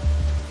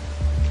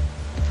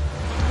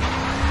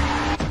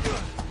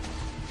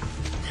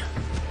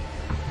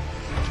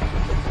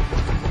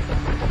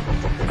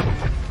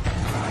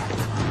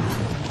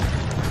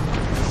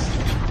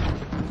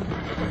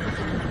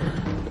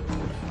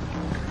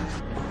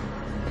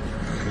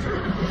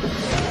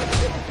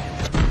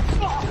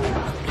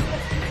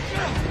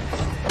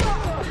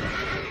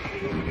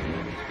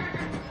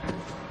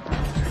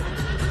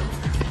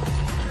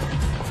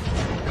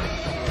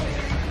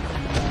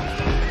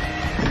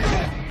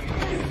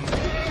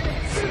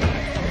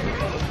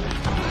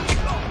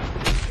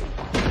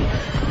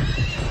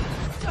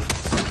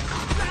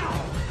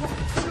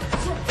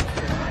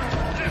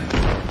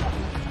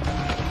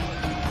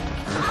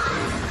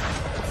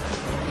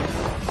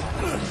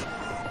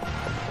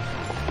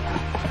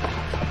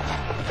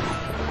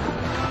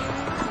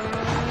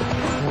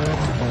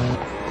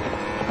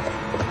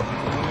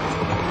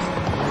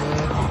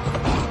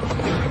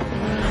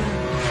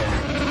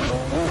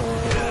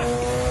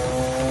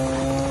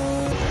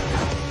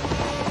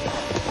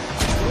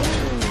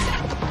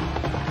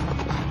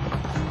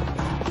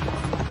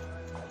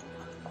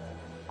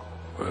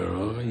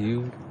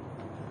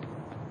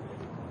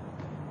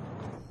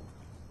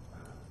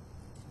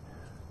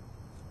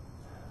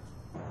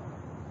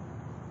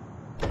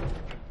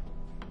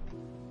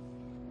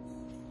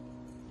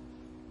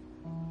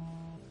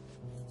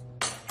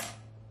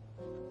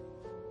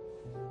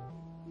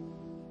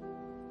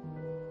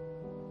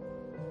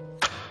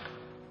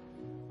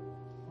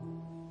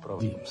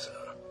 Увидимся.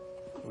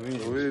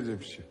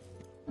 Увидимся.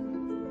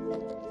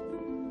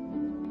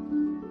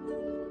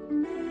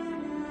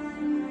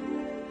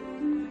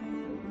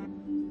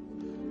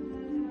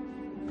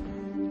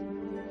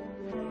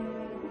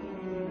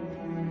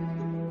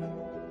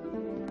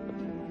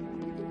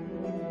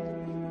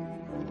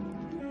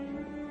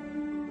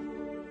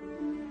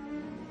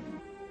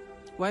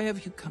 Why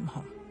have you come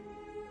home?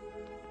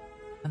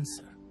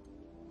 Answer.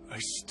 I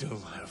still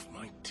have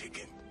my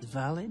ticket.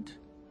 Valid?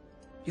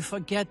 You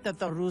forget that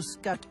the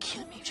Ruska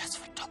kill me just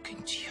for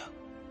talking to you.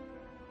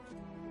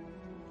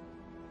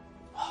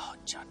 Oh,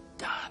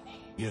 Jordani.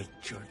 Я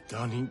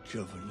Jordani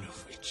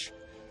Jovanovich.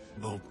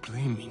 Bo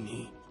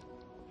plemeni.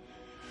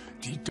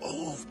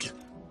 Dissolved.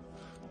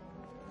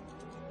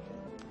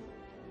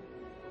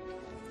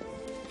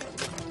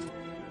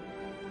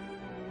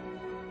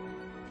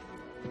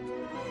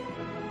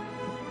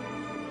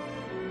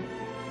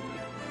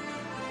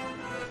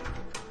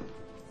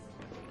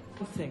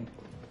 Thing.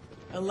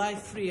 A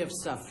life free of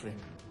suffering.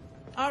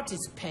 Art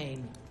is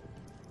pain.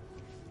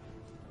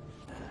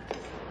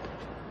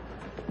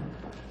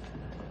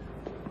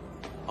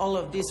 All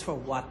of this for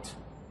what?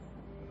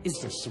 Is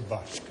the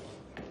Sabashka.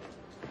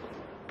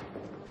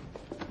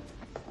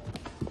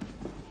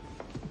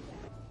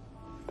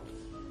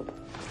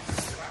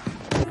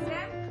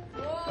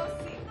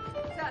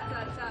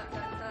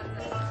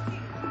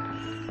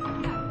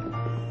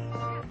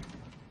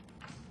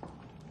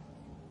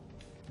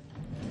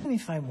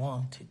 If I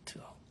wanted to,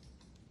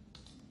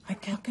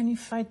 how can you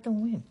fight the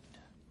wind?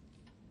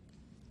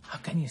 How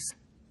can you?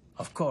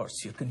 Of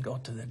course, you can go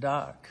to the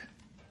dark.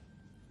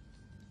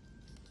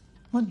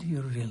 What do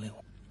you really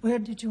want? Where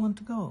did you want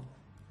to go?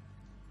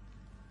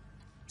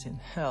 It's in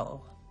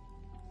hell.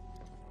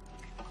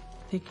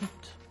 Take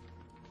it.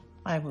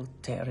 I will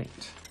tear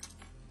it.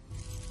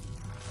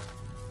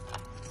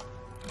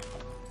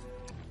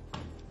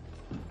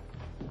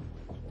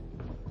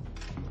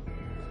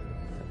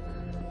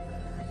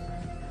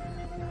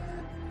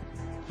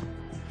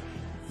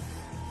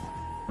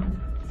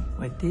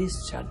 With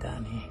this,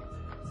 Jordani,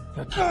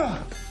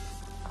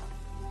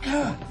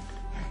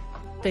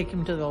 take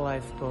him to the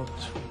lifeboat.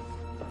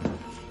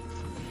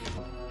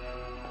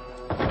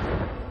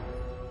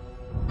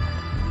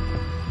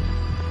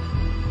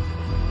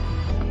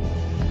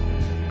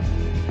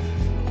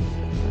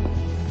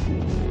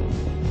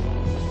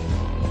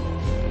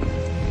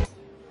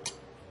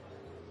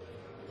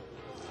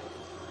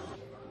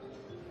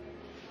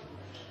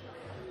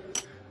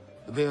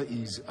 There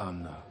is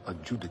an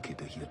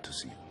adjudicator here to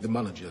see you. The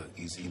manager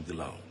is in the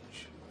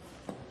lounge.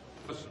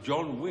 That's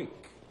John Wick.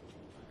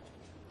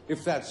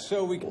 If that's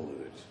so, we...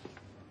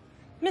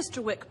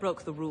 Mr. Wick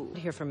broke the rule.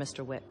 Here for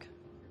Mr. Wick.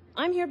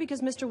 I'm here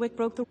because Mr. Wick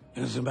broke the...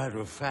 As a matter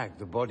of fact,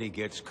 the body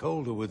gets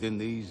colder within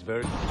these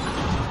very...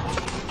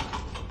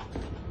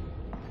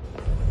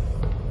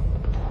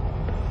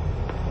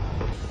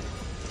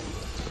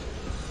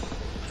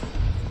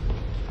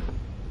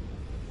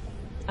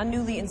 A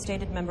newly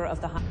instated member of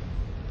the...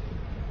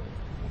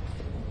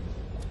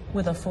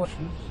 With a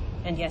fortune.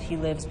 And yet he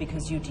lives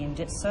because you deemed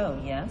it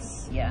so,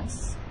 yes?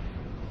 Yes?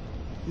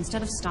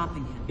 Instead of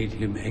stopping him. Made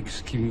him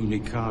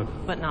excommunicado.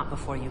 But not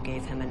before you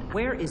gave him an...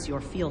 Where is your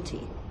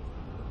fealty?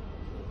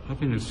 I've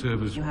been in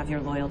service... You have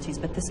your loyalties,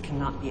 but this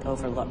cannot be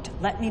overlooked.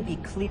 Let me be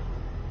clear.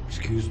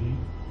 Excuse me?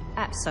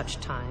 At such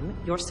time,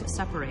 you're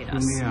separate From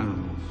us. the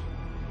animals.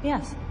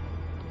 Yes.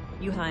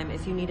 You, time,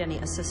 if you need any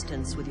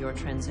assistance with your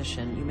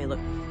transition, you may look...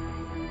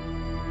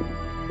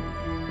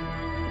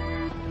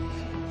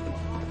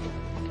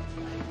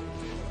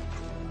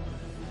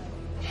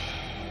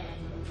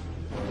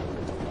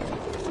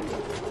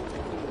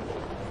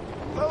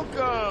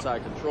 Welcome! I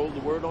control the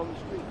word on the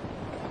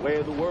street. Way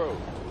of the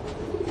world.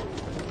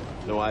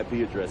 No IP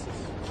addresses.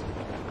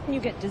 You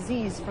get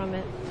disease from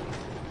it.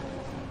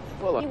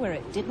 Well, Where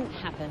it didn't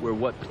happen. where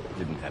what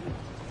didn't happen?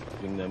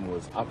 Giving them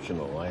was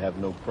optional. I have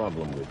no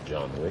problem with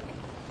John Wick.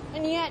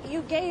 And yet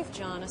you gave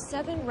John a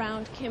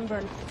 7-round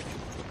Kimber.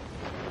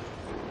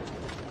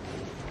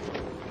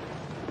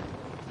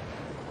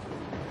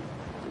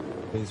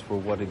 Is for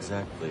what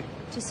exactly?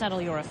 To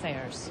settle your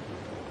affairs.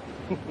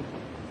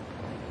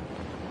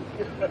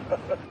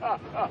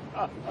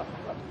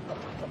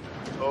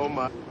 Oh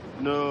my...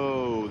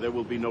 No, there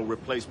will be no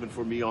replacement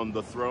for me on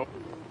the throne.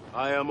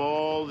 I am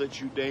all that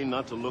you deign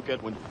not to look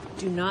at when...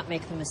 Do not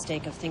make the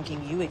mistake of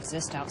thinking you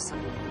exist outside.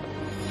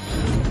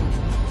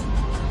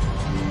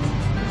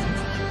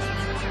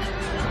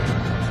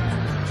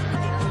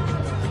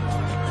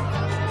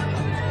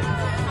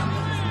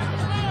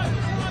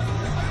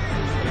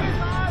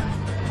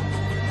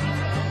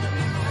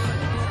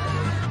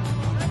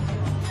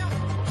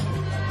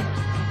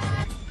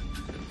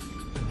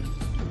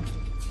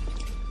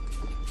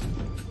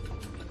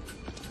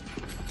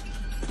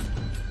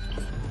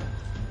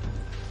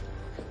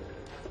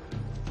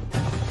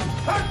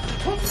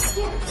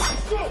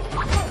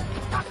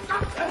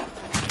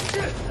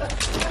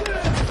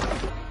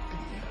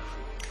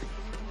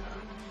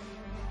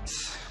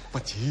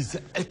 But he's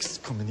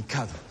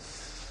excommunicado.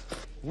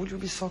 Would you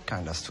be so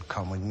kind as to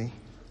come with me?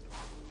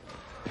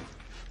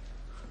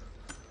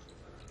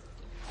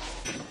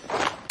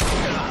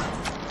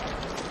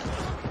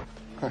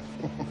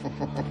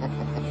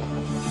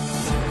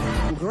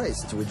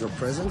 Graced with your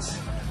presence.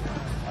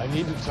 I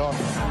need to talk.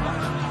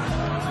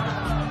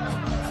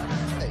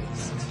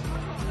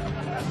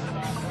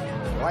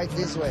 Right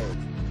this way.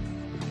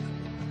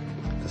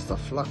 Just a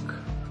luck.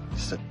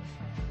 Just a...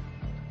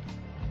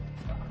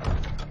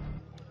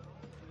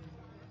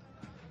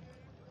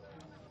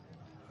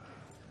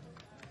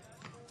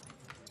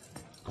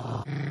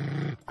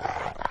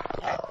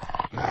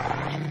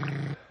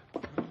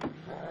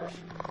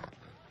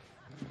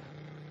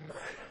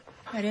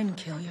 I didn't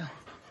kill you.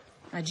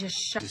 I just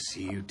shot. To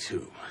see you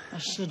too. I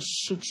should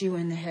shoot you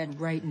in the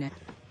head right now.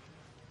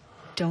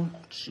 Don't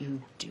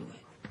you do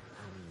it.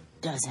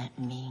 Doesn't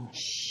mean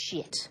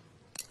shit.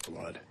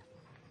 Blood.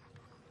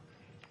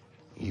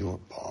 Your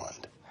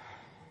bond.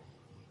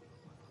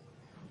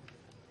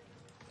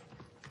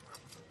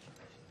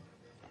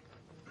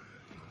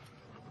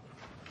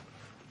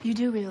 You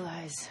do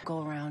realize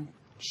go around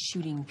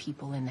shooting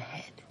people in the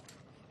head.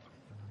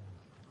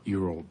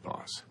 Your old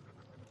boss.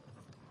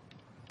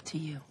 To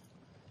you.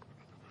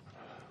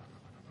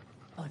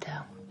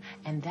 Odell.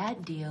 And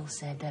that deal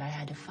said that I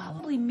had to follow.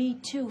 Probably me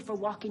too for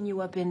walking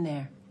you up in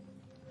there.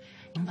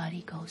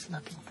 Somebody goes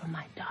looking for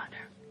my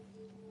daughter.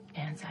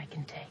 Hands I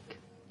can take.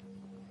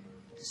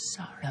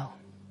 Sorry. No.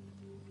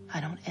 I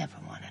don't ever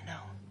want to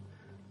know.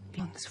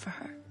 Things for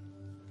her.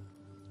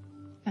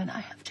 And I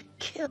have to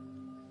kill.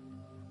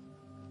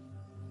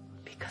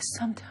 Because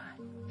sometimes,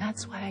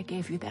 that's why I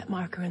gave you that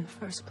marker in the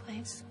first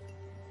place.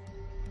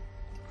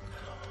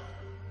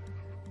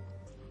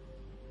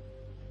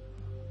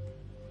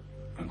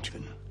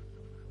 Until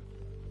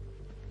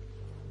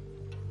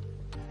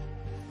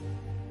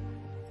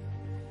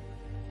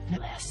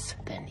less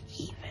than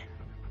even.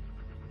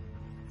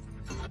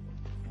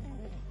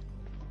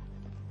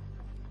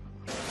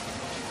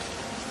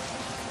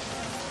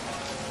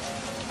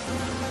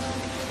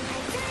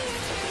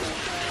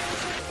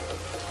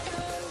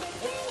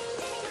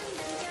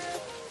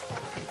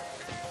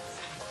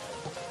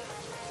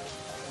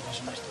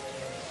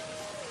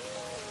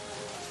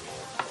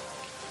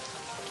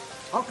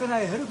 How can I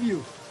help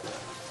you?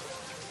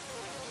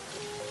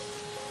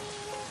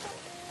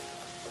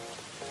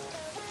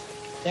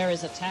 There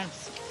is a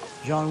task.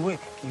 John Wick,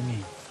 you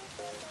mean?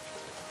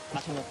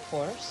 Got him, of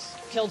course.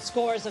 Killed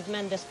scores of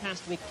men this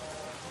past week.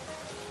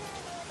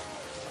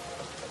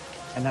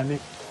 And I mean...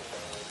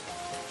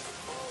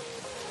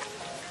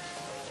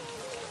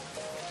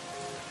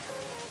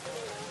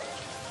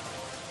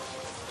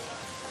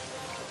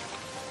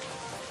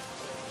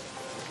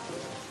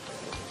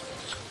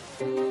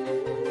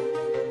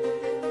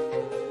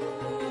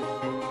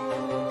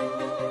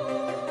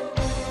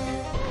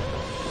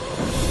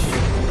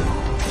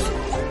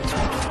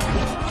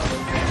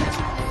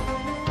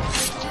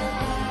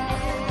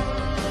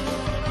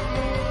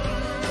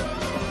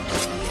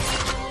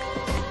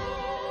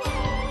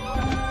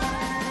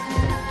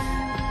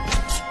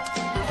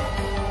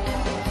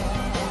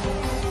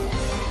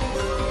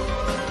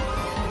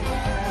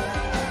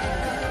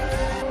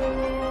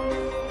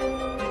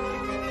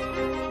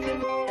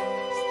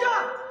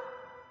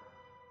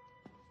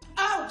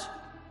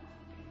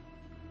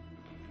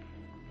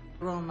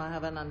 Rome, I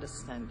have an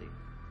understanding.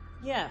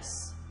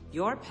 Yes,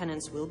 your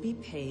penance will be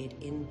paid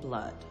in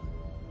blood.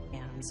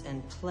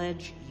 And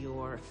pledge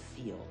your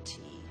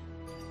fealty.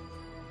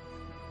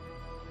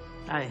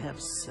 I have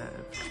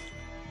served.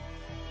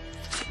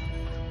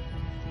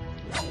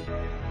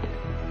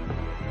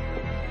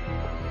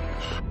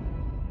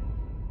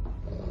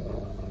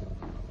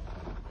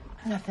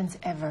 Nothing's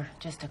ever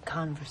just a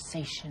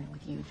conversation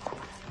with you.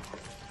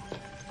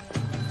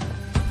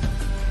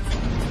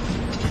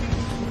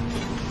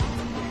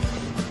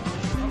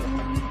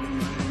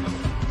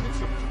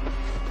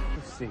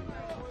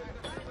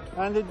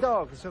 And the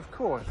dogs, of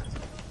course.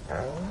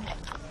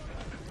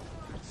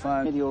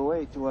 Find your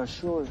way to our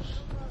shores.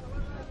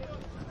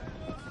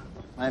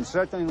 I'm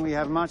certain we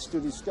have much to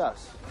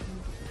discuss.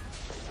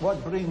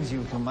 What brings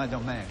you to my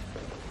domain?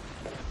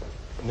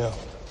 No.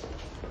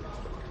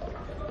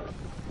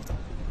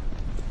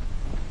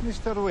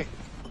 Mr. Wick,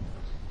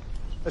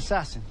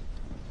 assassin.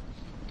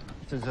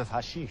 It is of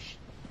hashish.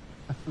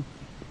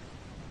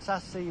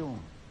 Sasayun,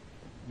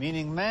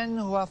 meaning men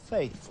who are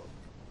faithful.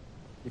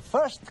 The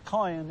first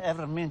coin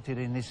ever minted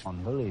in this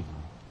one, believe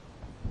me.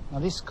 Now,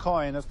 this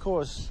coin, of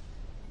course,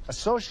 a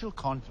social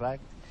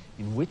contract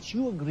in which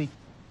you agree.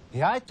 The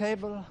high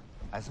table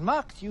has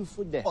marked you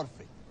for death.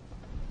 Forfeit.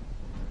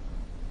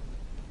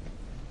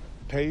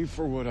 Pay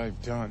for what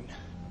I've done.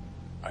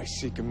 I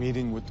seek a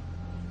meeting with...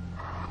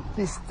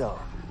 This dog.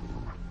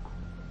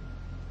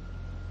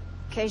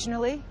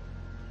 Occasionally?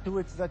 To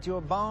it that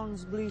your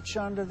bones bleach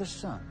under the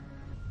sun.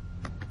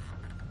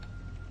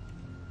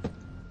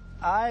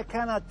 I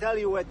cannot tell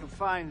you where to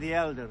find the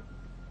elder.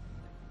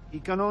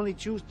 He can only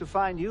choose to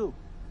find you.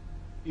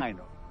 I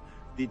know.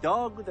 The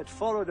dog that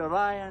followed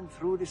Orion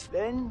through this...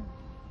 Then,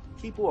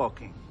 keep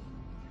walking.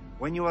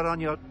 When you are on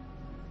your...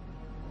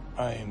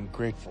 I am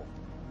grateful.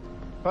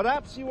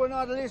 Perhaps you were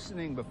not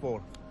listening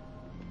before.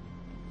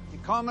 The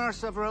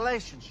commerce of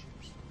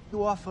relationships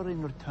you offer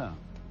in return.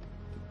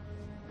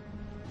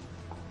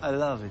 I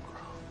love it,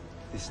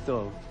 this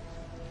dog.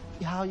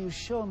 How you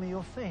show me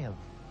your fail.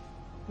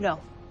 No.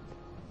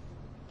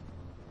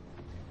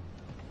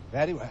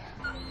 Very well.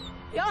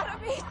 Ya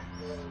Rabbi!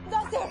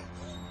 Nasser!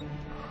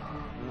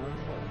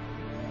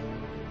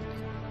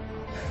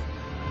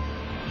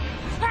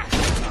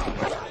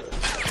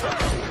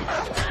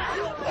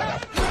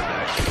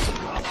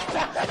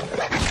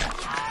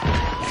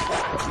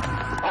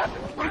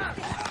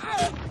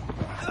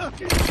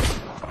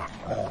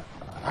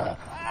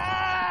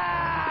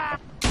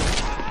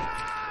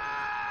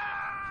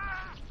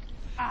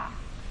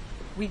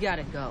 We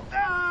gotta go.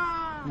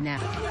 Now.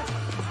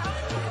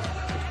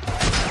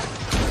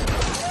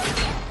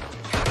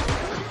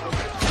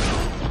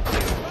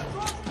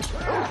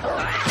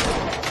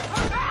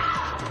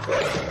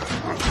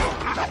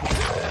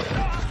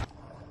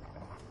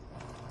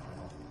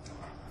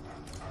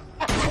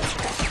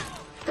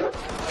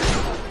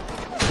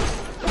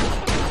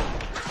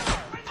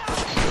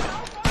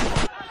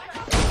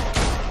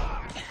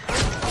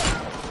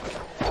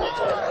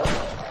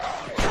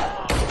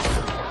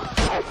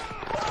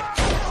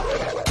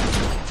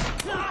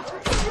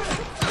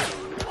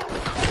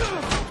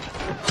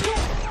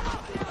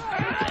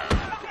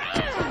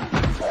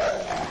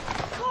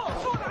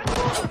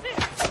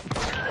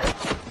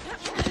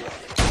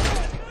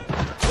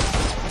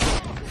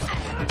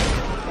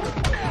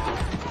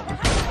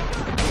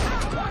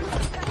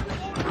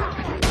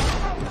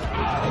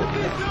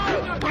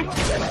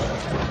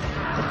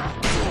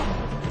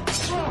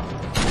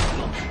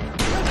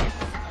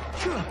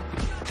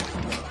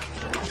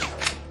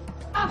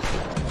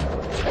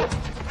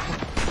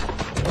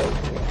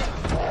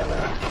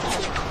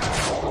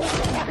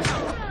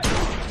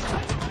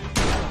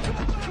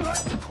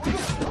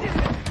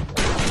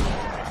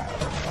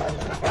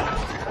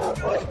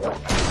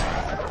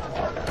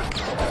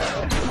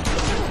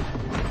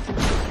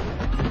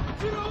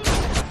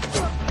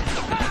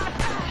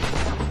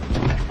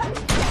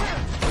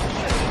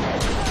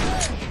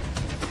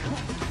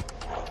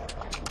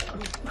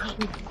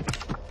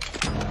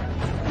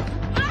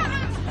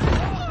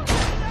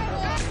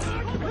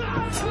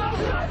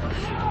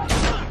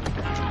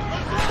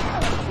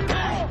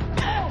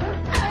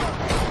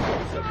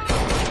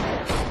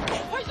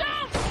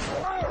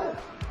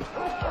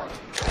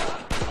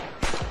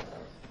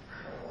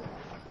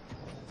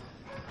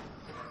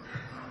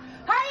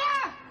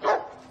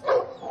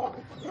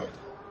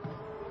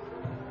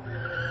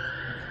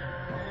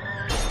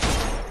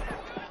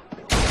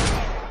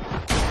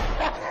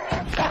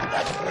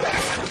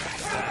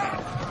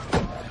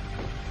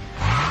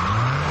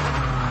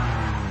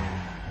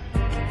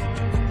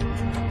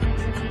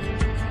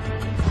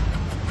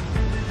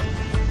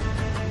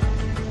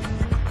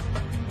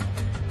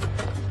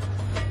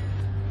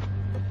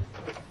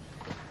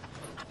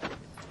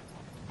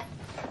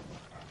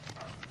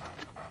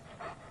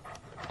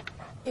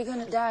 You're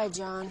gonna die,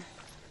 John.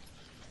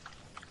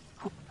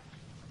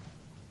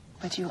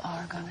 But you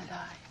are gonna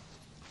die.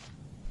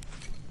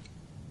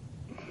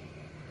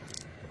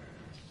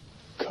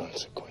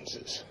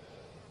 Consequences.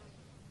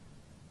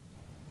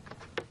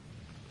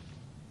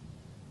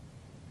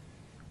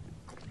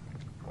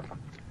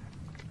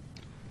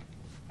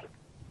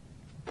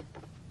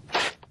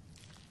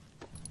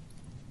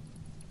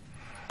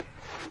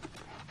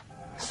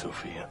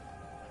 Sophia.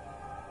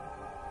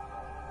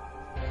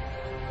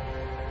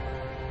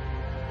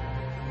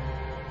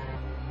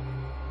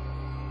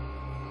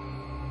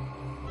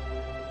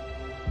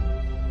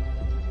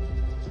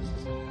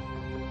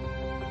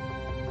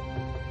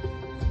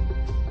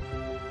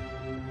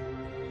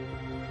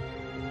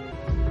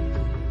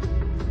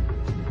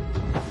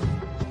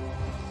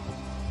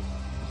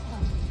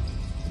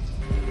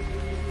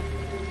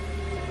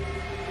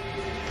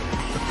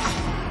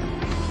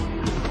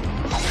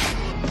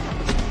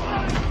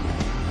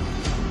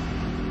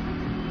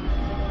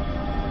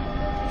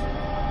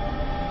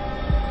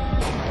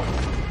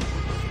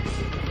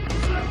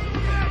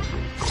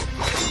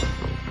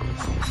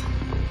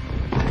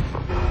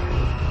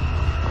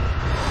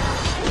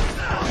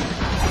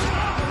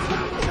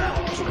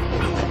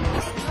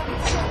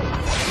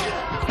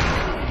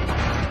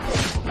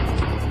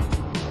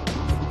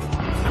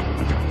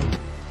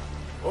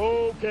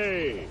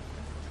 Okay.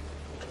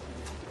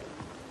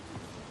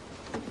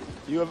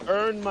 You have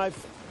earned my...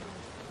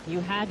 You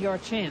had your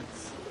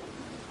chance.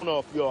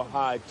 Off your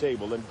high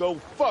table and go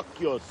fuck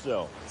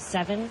yourself.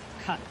 7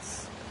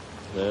 cuts.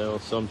 Well,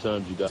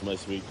 sometimes you got my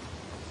sweet.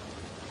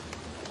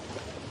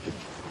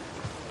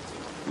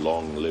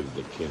 Long live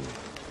the king.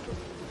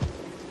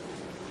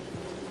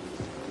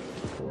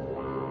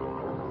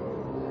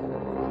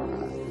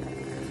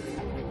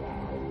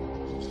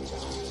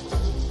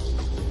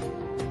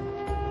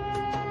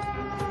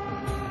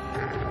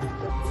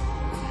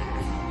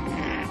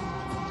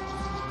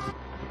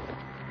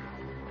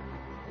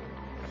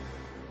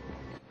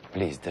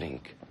 Please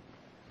drink.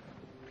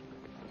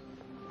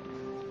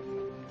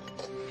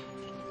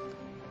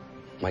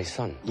 My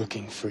son.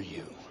 Looking for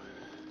you.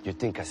 You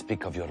think I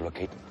speak of your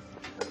location?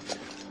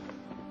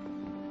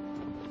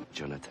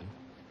 Jonathan,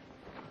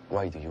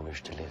 why do you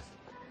wish to live?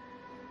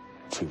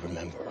 To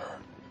remember her.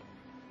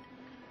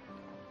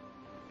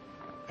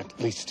 At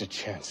least a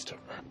chance to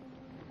earn.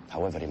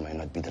 However, it might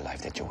not be the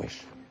life that you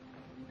wish.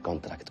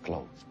 Contract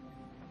closed.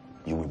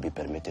 You will be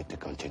permitted to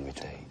continue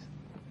days.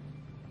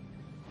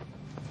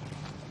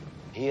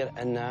 Here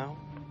and now,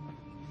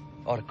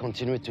 or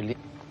continue to live.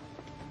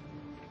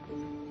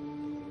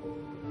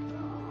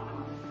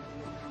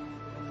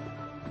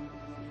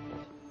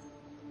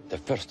 The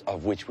first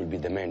of which will be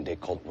the man they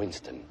call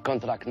Winston.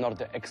 Contract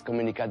Norte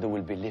Excommunicado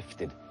will be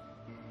lifted.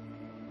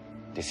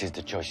 This is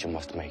the choice you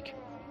must make.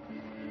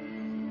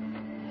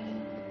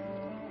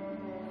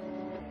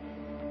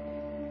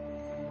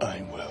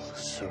 I will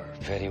serve.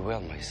 Very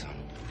well, my son.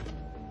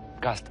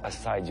 Cast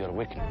aside your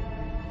weakness.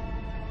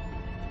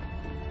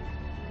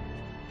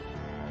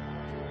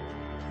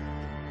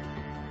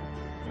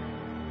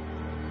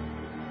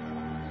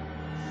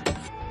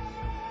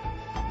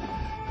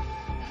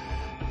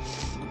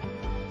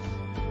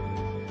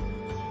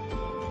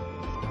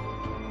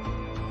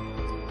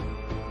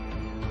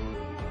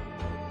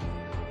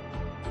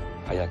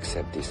 I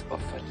accept this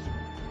offer.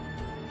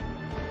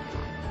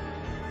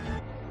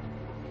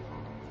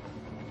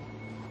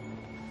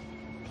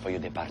 For your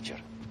departure.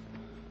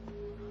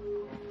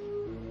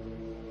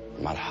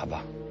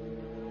 Marhaba.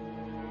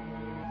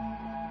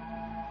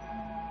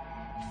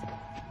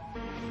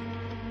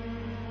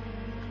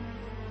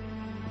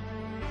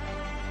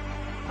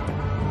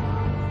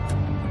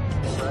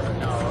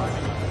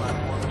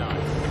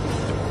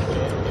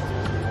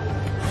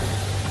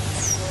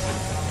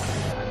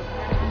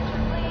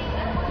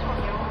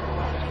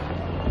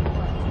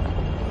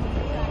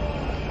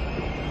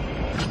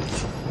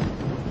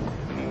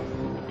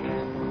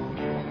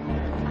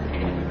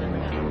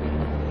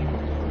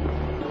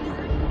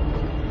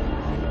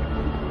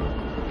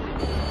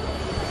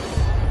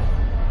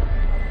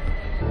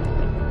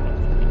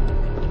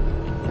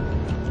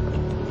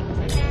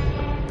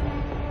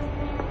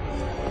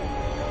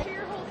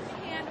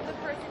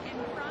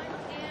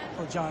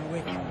 John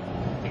Wick.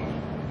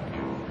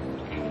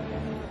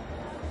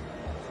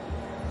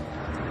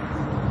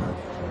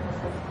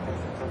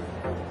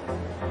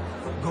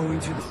 Going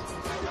to the...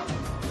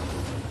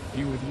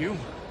 Be with you?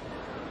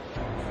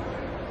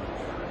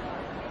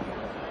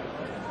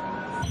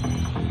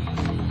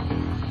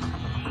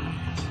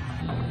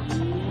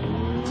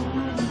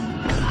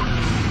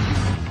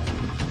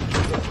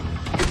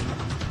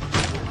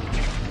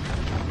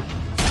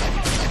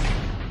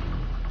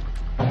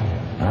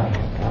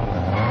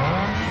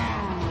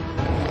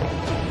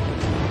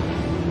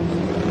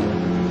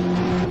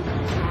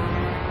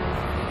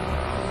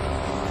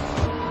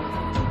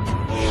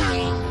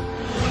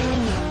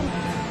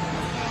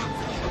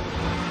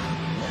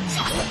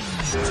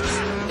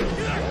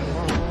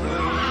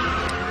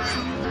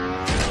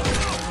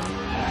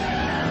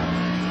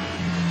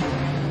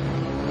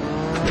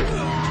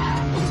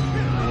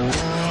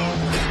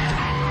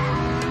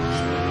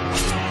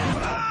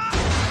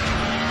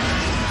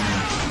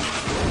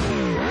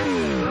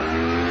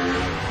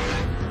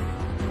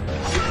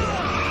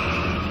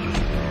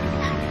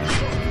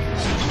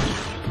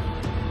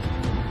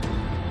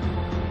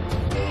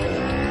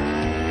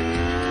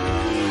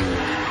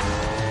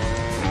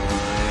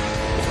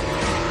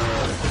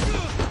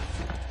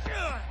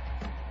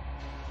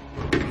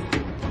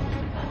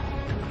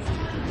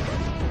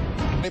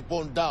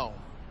 Weapon down.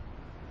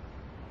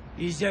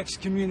 He's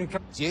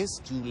excommunicated.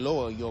 Just to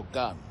lower your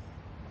gun.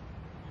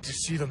 To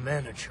see the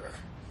manager.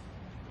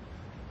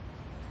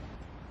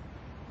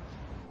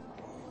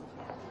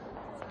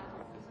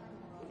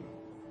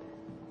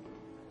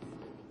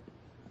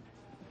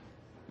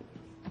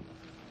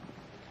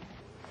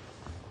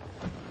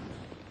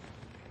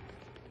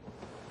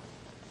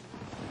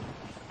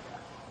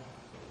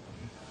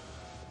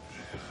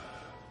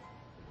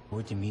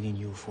 We've been meeting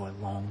you for a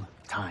long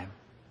time.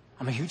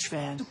 I'm a huge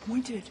fan.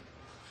 Disappointed.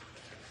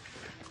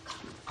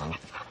 Oh,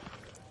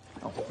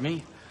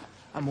 me?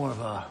 I'm more of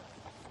a...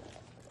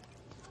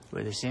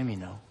 where they see me,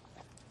 no?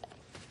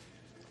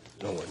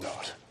 No, we're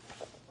not.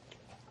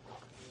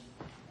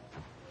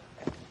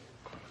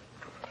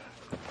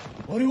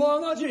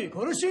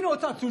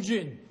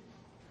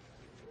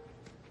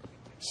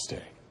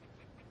 Stay.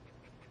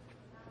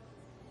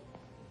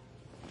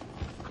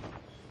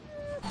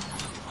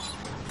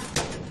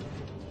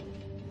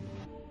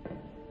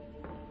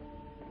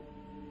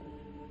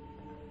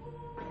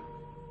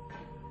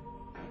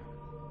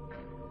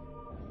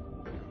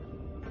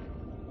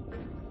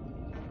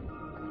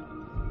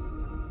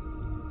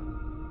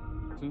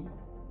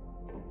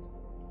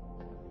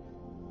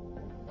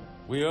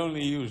 We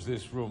only use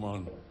this room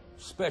on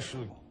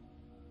special...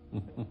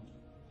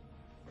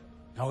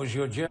 How was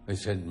your job? They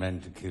sent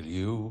men to kill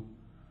you,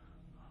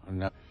 and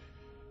now...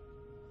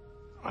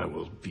 I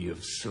will be of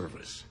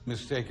service.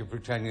 Mistake of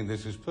pretending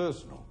this is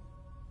personal.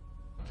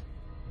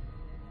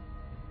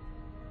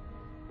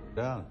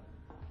 Down.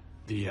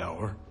 The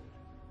hour.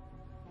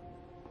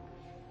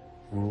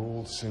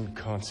 Rules and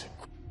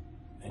consequences.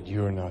 And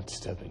you're not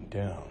stepping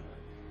down.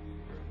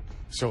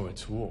 So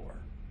it's war.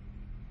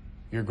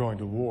 You're going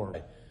to war.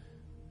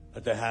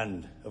 At the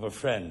hand of a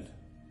friend.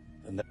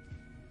 And that...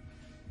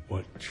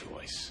 What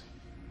choice?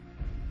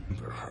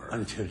 For her.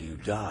 Until you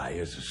die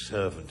as a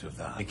servant of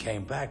that. He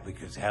came back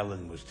because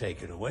Helen was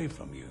taken away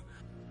from you.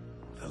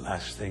 The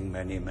last thing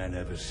many men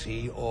ever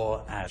see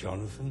or ask.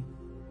 Jonathan?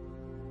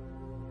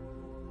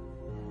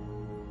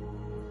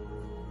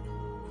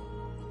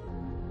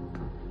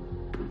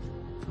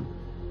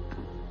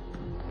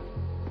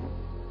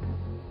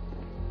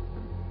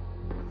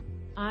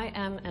 I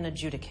am an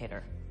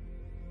adjudicator.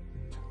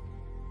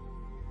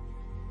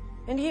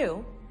 And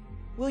you?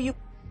 Will you?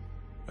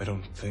 I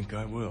don't think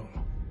I will.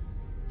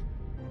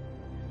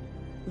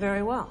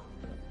 Very well.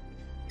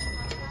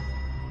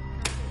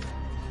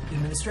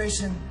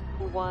 Administration.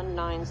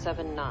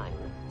 1979.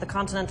 The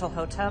Continental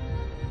Hotel.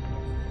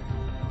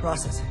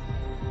 Processing.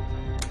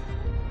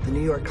 The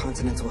New York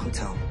Continental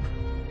Hotel.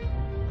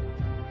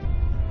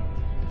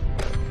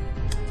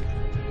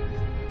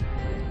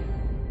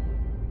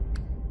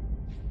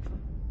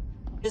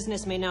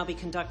 Business may now be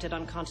conducted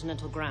on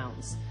Continental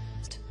grounds.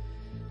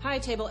 High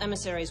table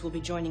emissaries will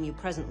be joining you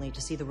presently to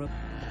see the room.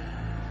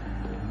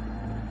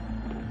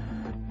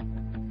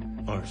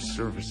 Our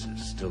service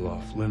is still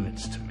off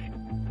limits to me.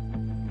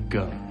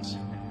 Guns.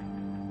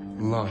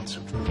 Lots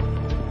of them.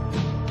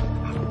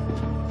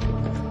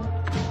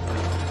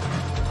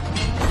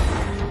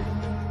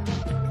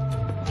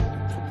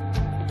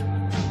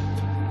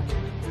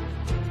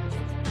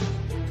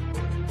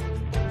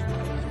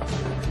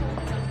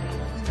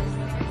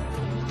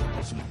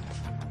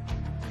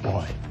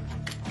 Why?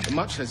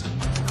 Much as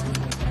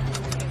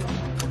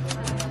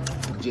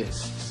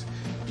suggests,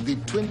 the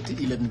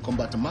 2011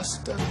 Combat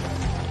Master.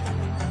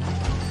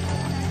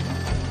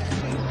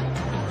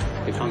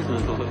 The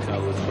Continental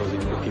Hotel is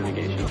closing for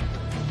fumigation.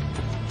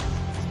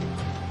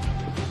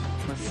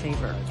 For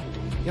favor,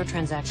 your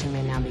transaction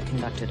may now be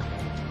conducted.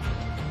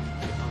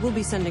 We'll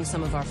be sending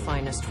some of our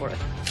finest for it.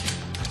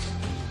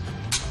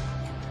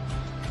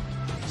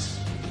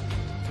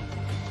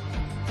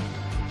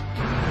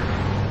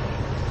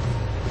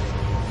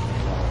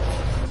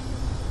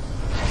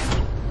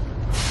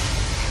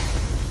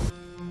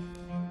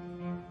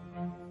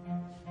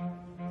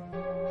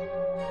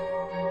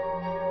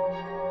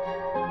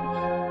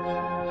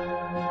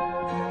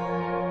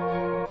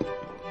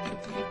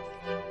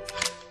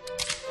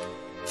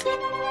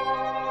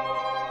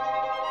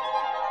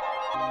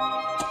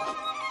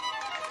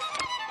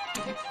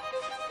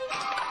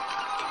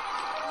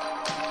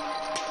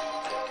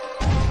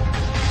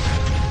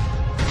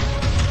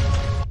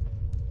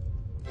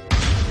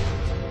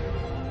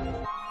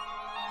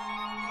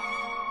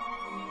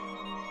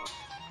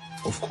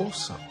 Of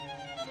course, sir.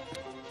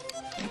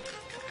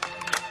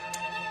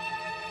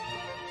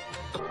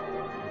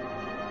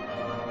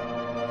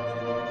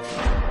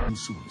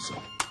 Soon, sir.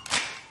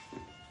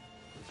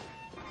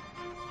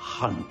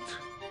 Hunt.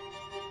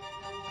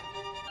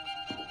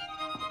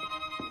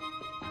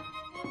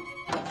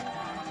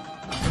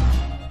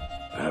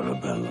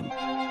 Parabellum.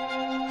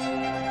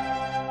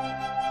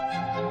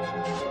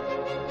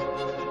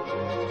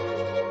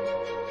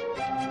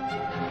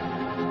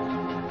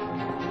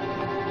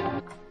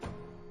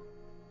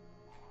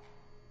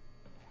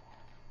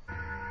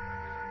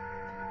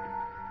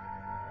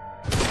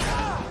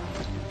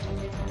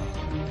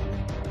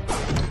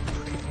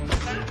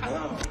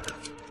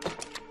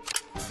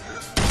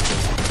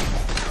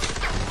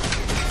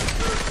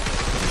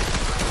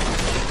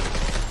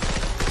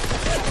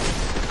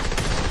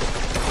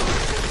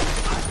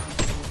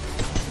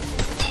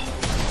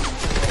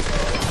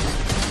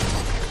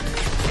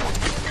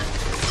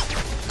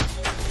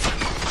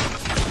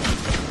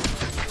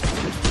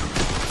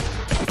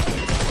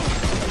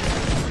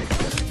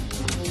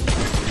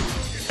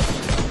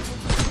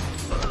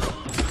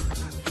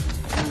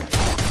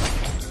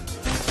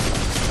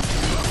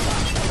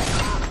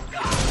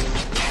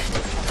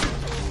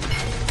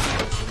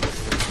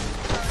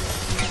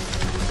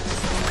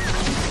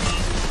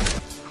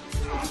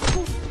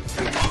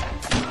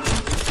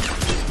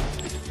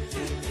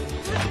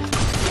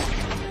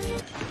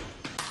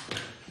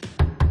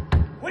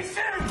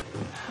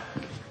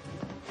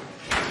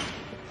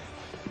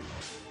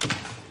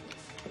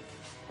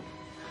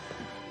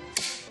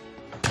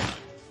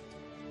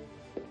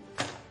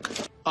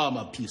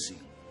 armor piercing.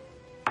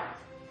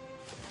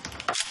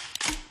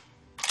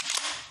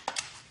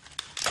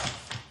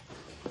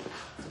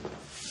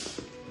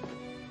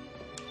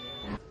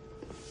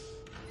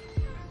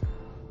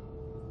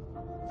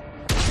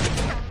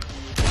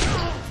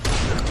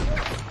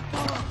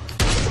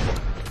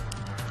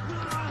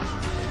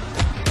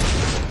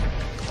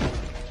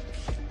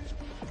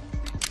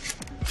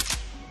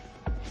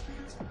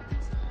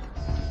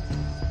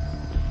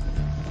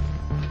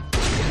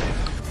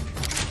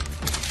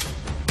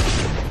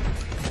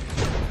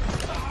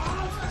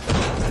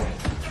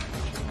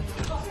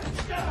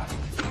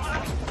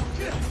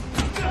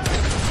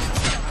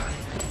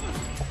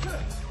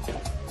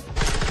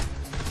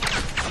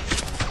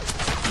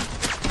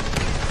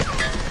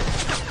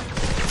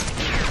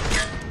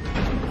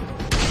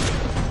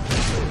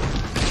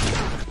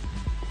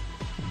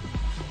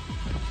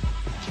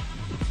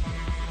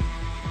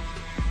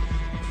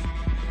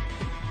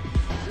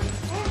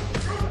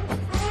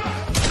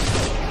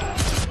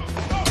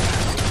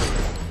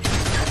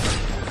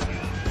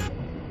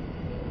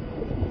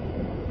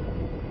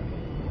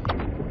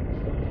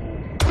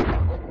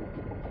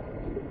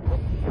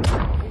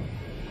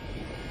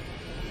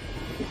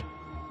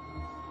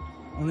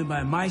 Only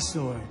by my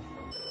sword.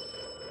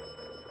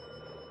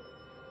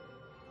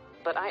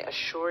 But I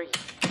assure you.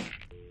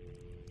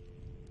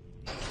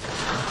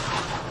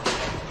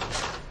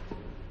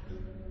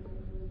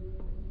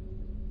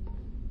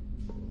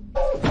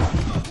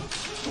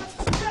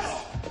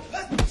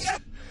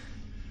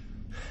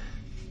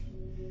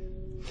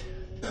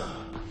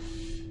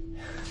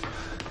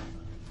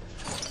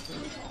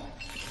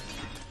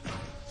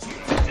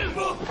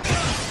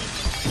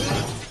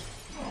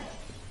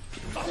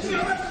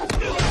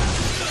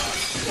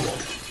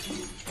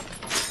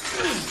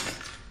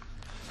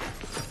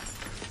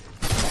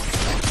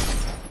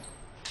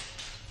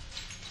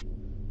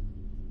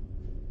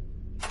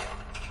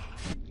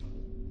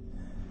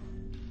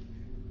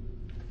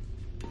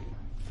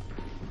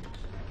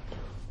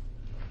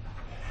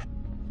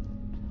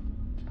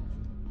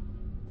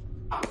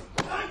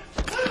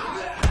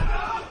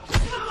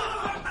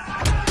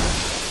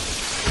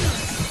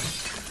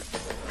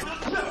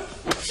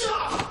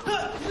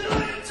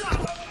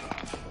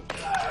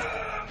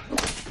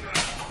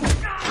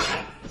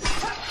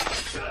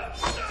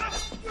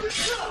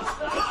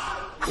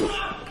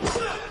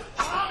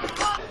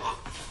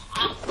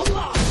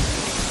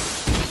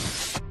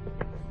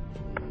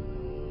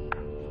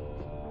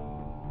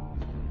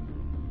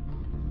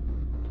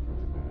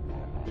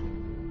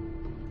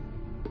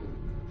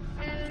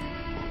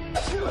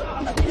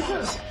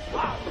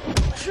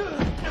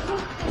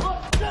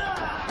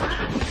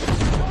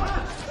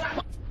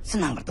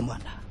 Senang bertemu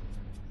Anda,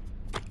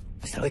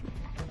 Mr. Wick.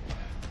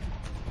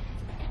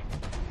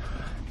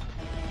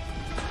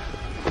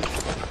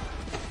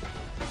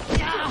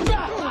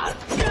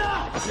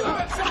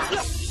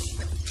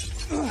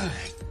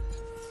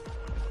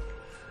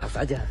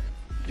 Apa aja,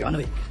 John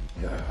Wick.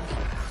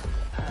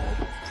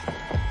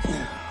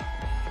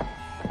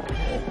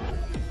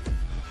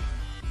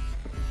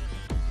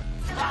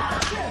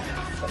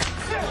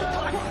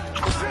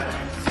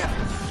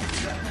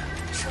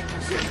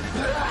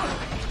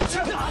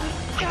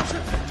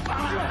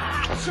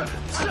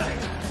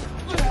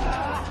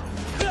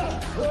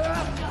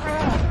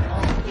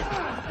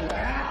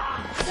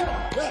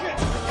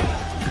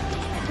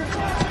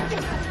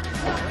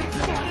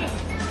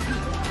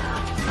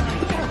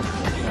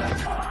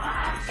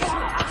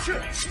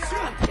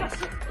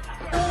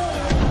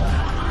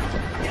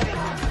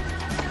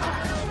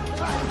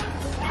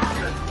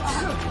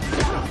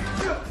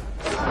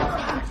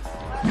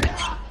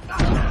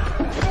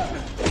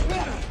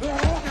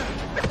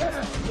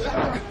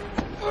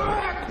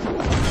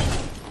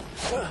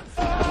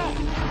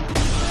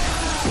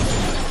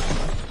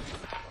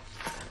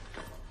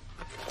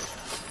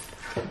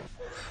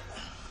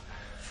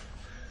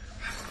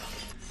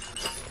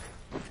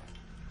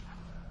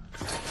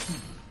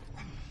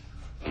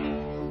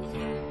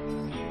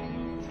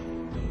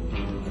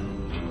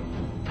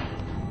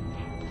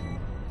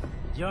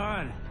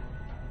 John,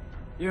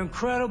 you're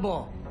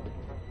incredible.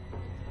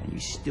 And you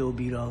still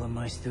beat all of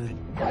my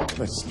students.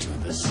 Let's do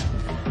this.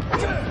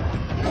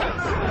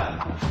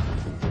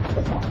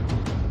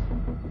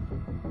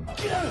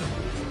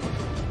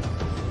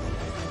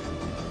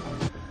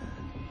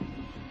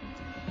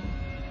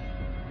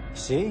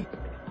 See?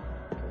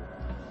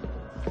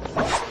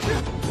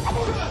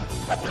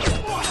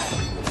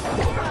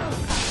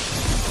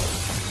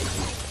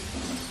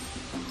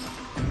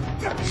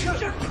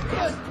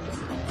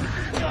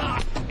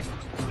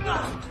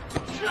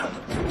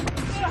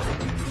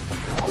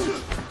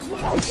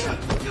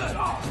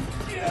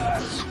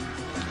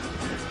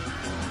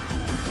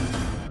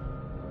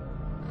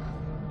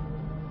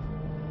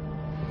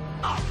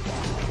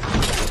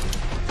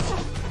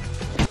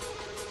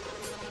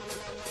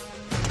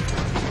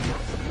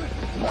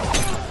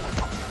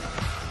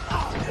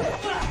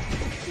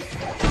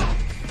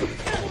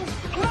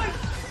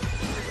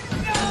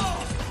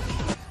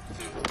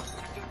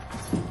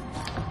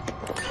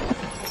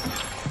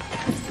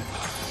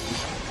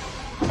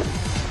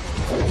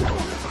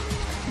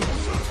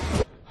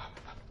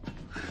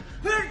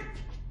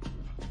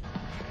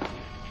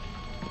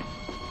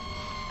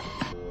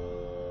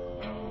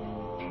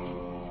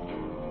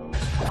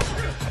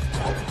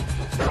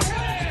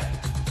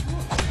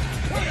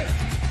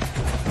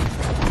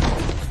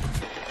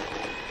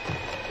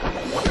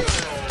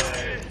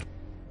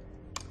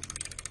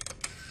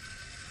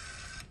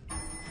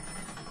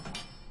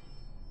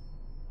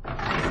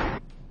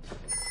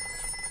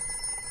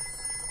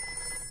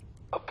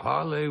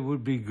 parley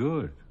would be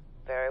good.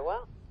 Very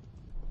well.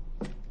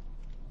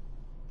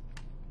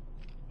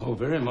 Oh,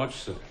 very much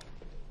so.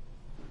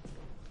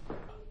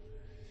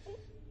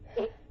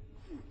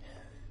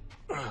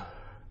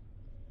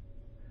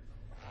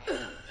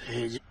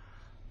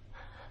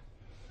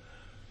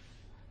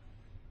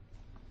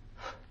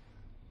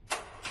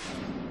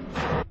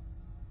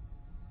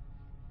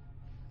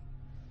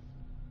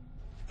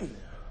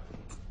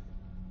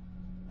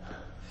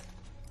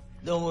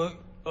 Don't worry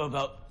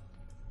about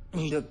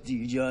me. Up to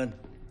you, John.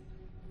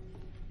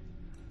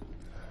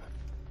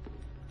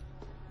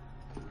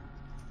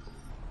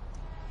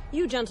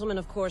 You gentlemen,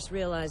 of course,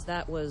 realize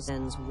that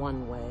ends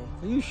one way.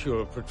 Are you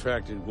sure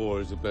protracted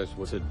war is the best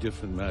way? It's a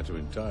different matter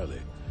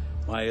entirely.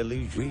 My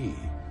allegiance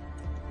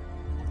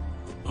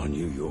on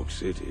New York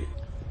City.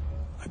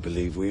 I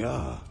believe we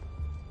are.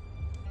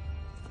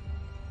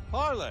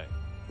 Parley!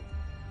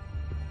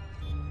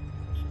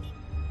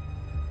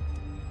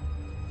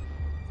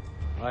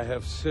 I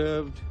have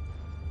served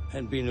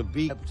and been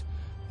obedient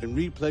and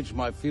repledged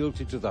my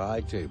fealty to the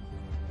High Table.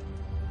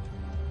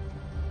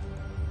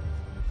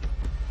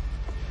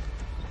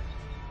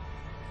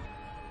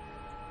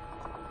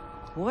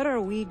 What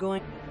are we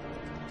going...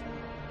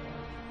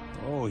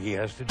 Oh, he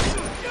has to do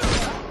it.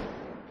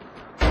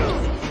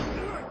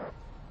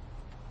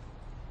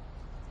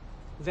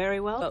 Very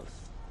well.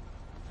 Both.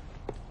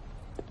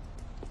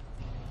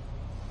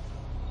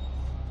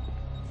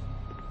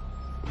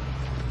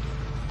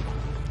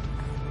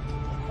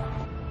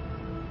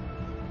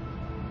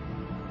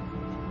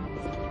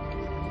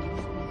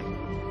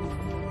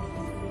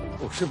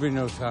 Oh, should be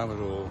no time at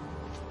all.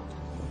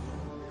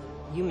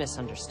 You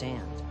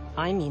misunderstand.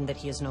 I mean that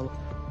he is no...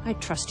 I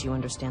trust you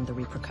understand the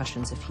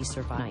repercussions if he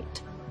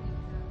survived.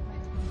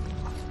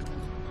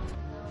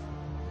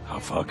 How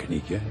far can he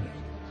get?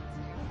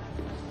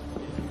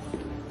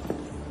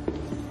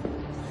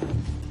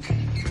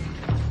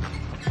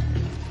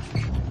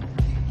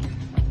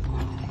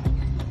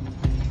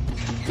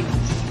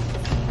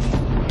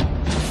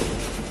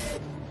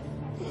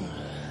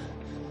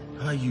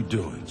 How you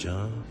doing,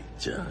 John?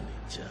 Johnny.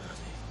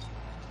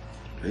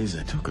 Please,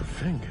 I took a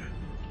finger.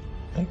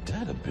 Ain't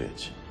that a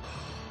bitch?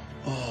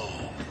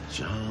 Oh,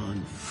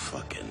 John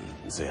fucking...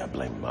 Say I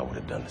blame him, I would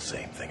have done the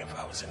same thing if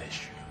I was an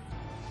issue.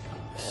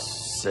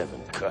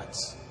 7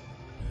 cuts.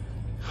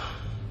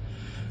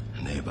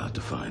 And they about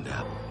to find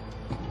out.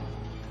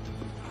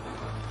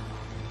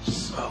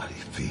 So how do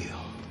you feel?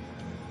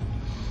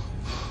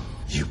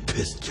 You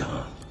pissed,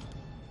 John?